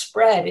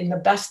spread in the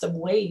best of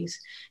ways.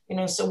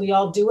 So we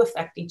all do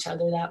affect each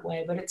other that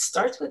way, but it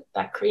starts with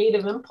that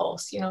creative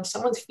impulse. If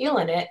someone's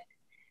feeling it,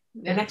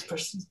 the next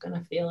person's going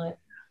to feel it.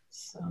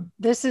 So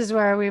this is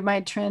where we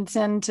might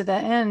transcend to the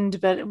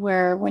end, but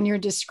where when you're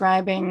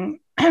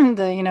describing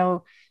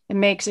it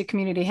makes a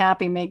community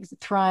happy, makes it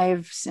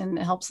thrives and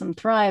helps them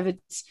thrive.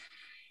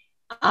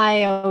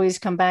 I always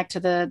come back to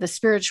the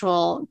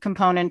spiritual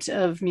component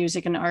of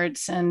music and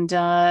arts. And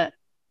I,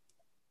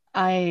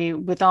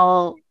 with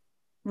all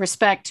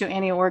respect to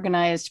any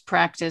organized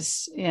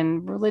practice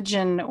in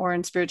religion or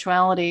in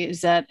spirituality,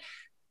 is that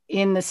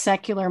in the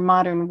secular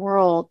modern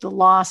world, the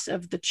loss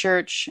of the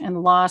church and the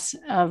loss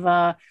of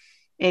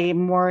a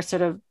more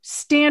sort of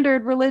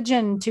standard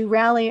religion to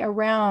rally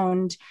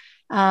around,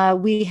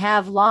 we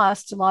have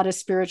lost a lot of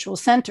spiritual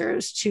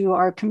centers to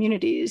our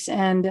communities.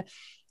 And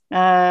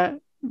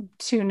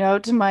to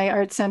note, my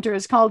art center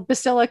is called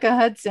Basilica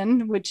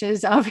Hudson, which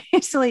is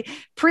obviously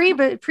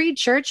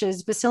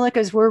pre-churches.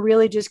 Basilicas were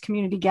really just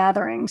community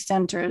gathering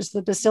centers.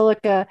 The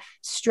basilica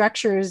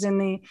structures in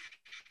the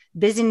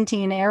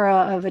Byzantine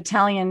era of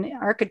Italian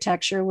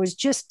architecture was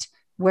just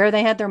where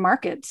they had their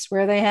markets,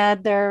 where they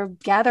had their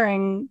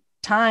gathering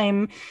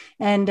time.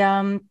 And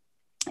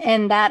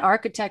that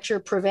architecture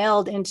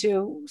prevailed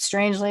into,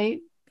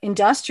 strangely,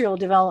 industrial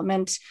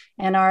development.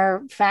 And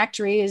our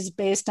factory is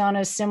based on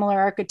a similar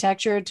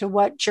architecture to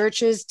what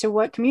churches, to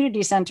what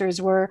community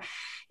centers were.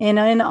 And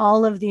in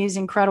all of these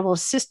incredible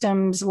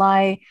systems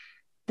lie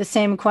the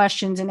same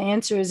questions and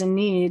answers and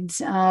needs.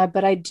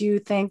 But I do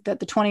think that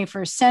the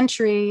 21st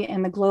century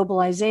and the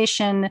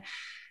globalization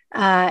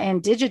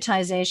and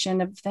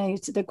digitization of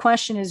things, the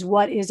question is,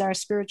 what is our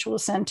spiritual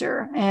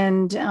center?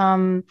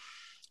 And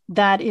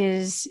that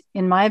is,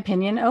 in my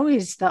opinion,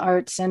 always the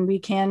arts, and we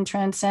can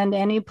transcend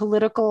any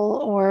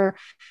political or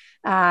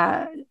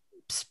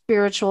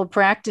spiritual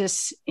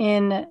practice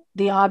in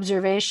the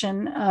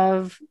observation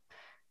of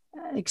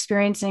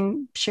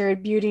experiencing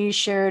shared beauty,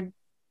 shared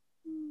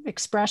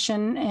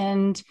expression,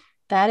 and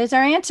that is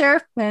our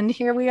answer. And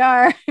here we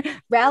are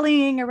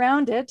rallying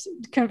around it,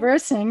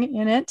 conversing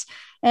in it.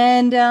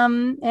 And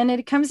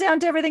it comes down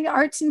to everything,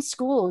 arts in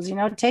schools,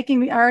 taking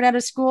the art out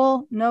of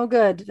school, no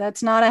good.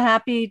 That's not a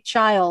happy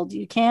child.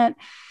 You can't,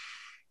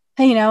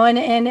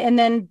 and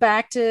then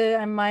back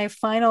to my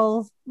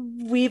final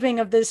weaving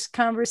of this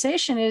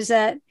conversation is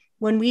that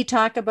when we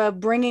talk about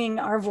bringing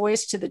our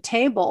voice to the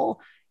table,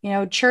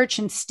 church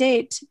and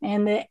state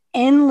and the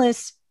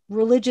endless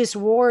religious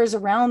wars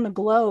around the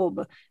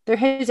globe, there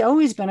has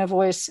always been a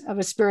voice of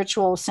a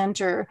spiritual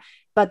center.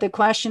 But the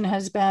question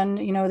has been,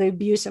 the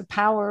abuse of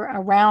power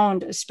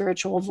around a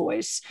spiritual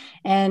voice.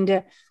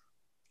 And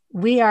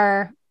we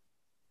are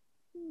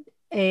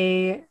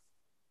a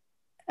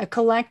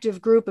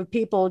collective group of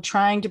people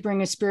trying to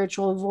bring a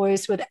spiritual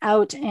voice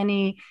without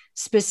any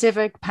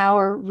specific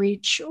power,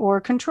 reach, or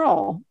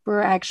control.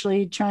 We're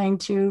actually trying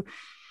to,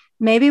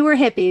 maybe we're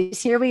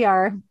hippies, here we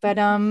are, but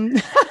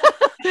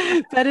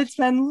but it's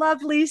been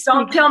lovely.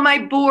 Don't tell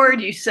my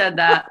board you said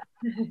that.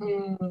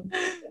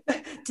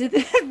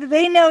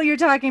 They know you're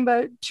talking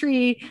about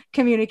tree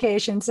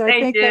communication. So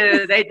they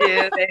do. They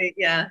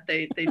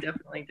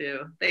definitely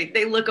do.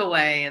 They look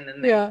away and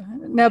then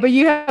no, but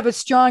you have a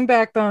strong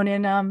backbone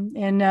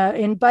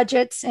in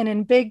budgets and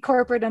in big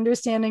corporate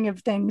understanding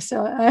of things.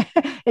 So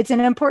it's an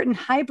important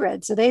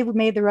hybrid. So they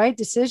made the right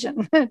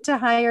decision to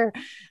hire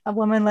a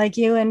woman like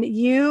you. And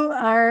you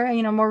are,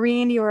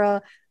 Maureen, you're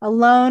a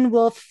lone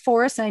wolf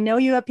force. I know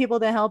you have people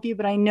to help you,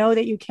 but I know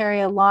that you carry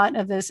a lot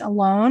of this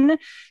alone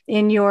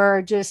in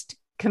your just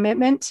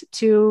commitment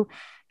to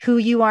who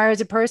you are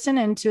as a person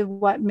and to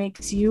what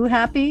makes you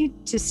happy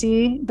to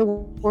see the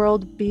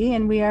world be.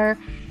 And we are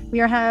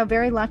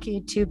very lucky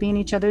to be in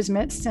each other's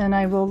midst. And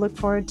I will look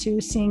forward to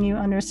seeing you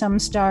under some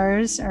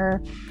stars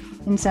or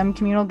in some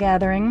communal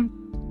gathering,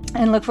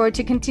 and look forward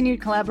to continued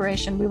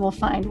collaboration. We will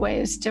find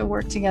ways to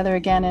work together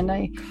again. And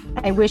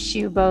I wish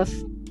you both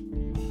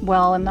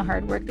well in the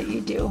hard work that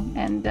you do,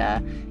 and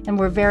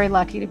we're very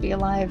lucky to be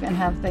alive and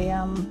have the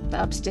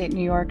upstate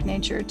New York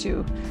nature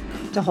to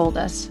hold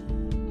us.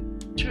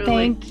 Truly.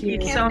 Thank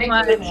you so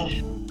much.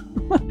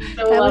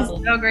 That was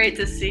so great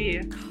to see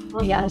you.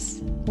 Yes,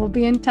 we'll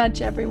be in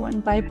touch, everyone.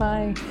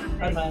 Bye-bye.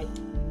 Bye-bye.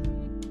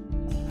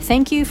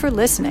 Thank you for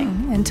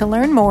listening. And to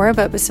learn more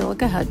about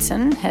Basilica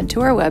Hudson, head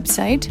to our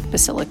website,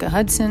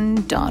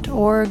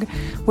 basilicahudson.org,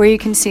 where you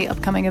can see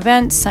upcoming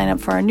events, sign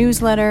up for our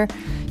newsletter.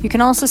 You can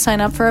also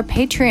sign up for our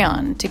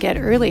Patreon to get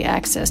early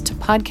access to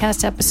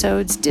podcast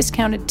episodes,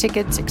 discounted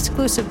tickets,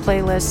 exclusive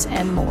playlists,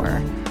 and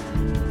more.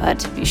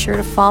 But be sure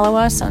to follow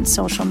us on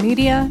social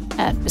media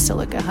at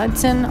Basilica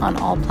Hudson on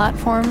all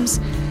platforms.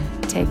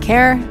 Take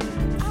care,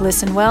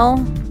 listen well,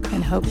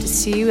 and hope to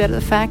see you at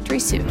the factory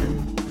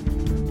soon.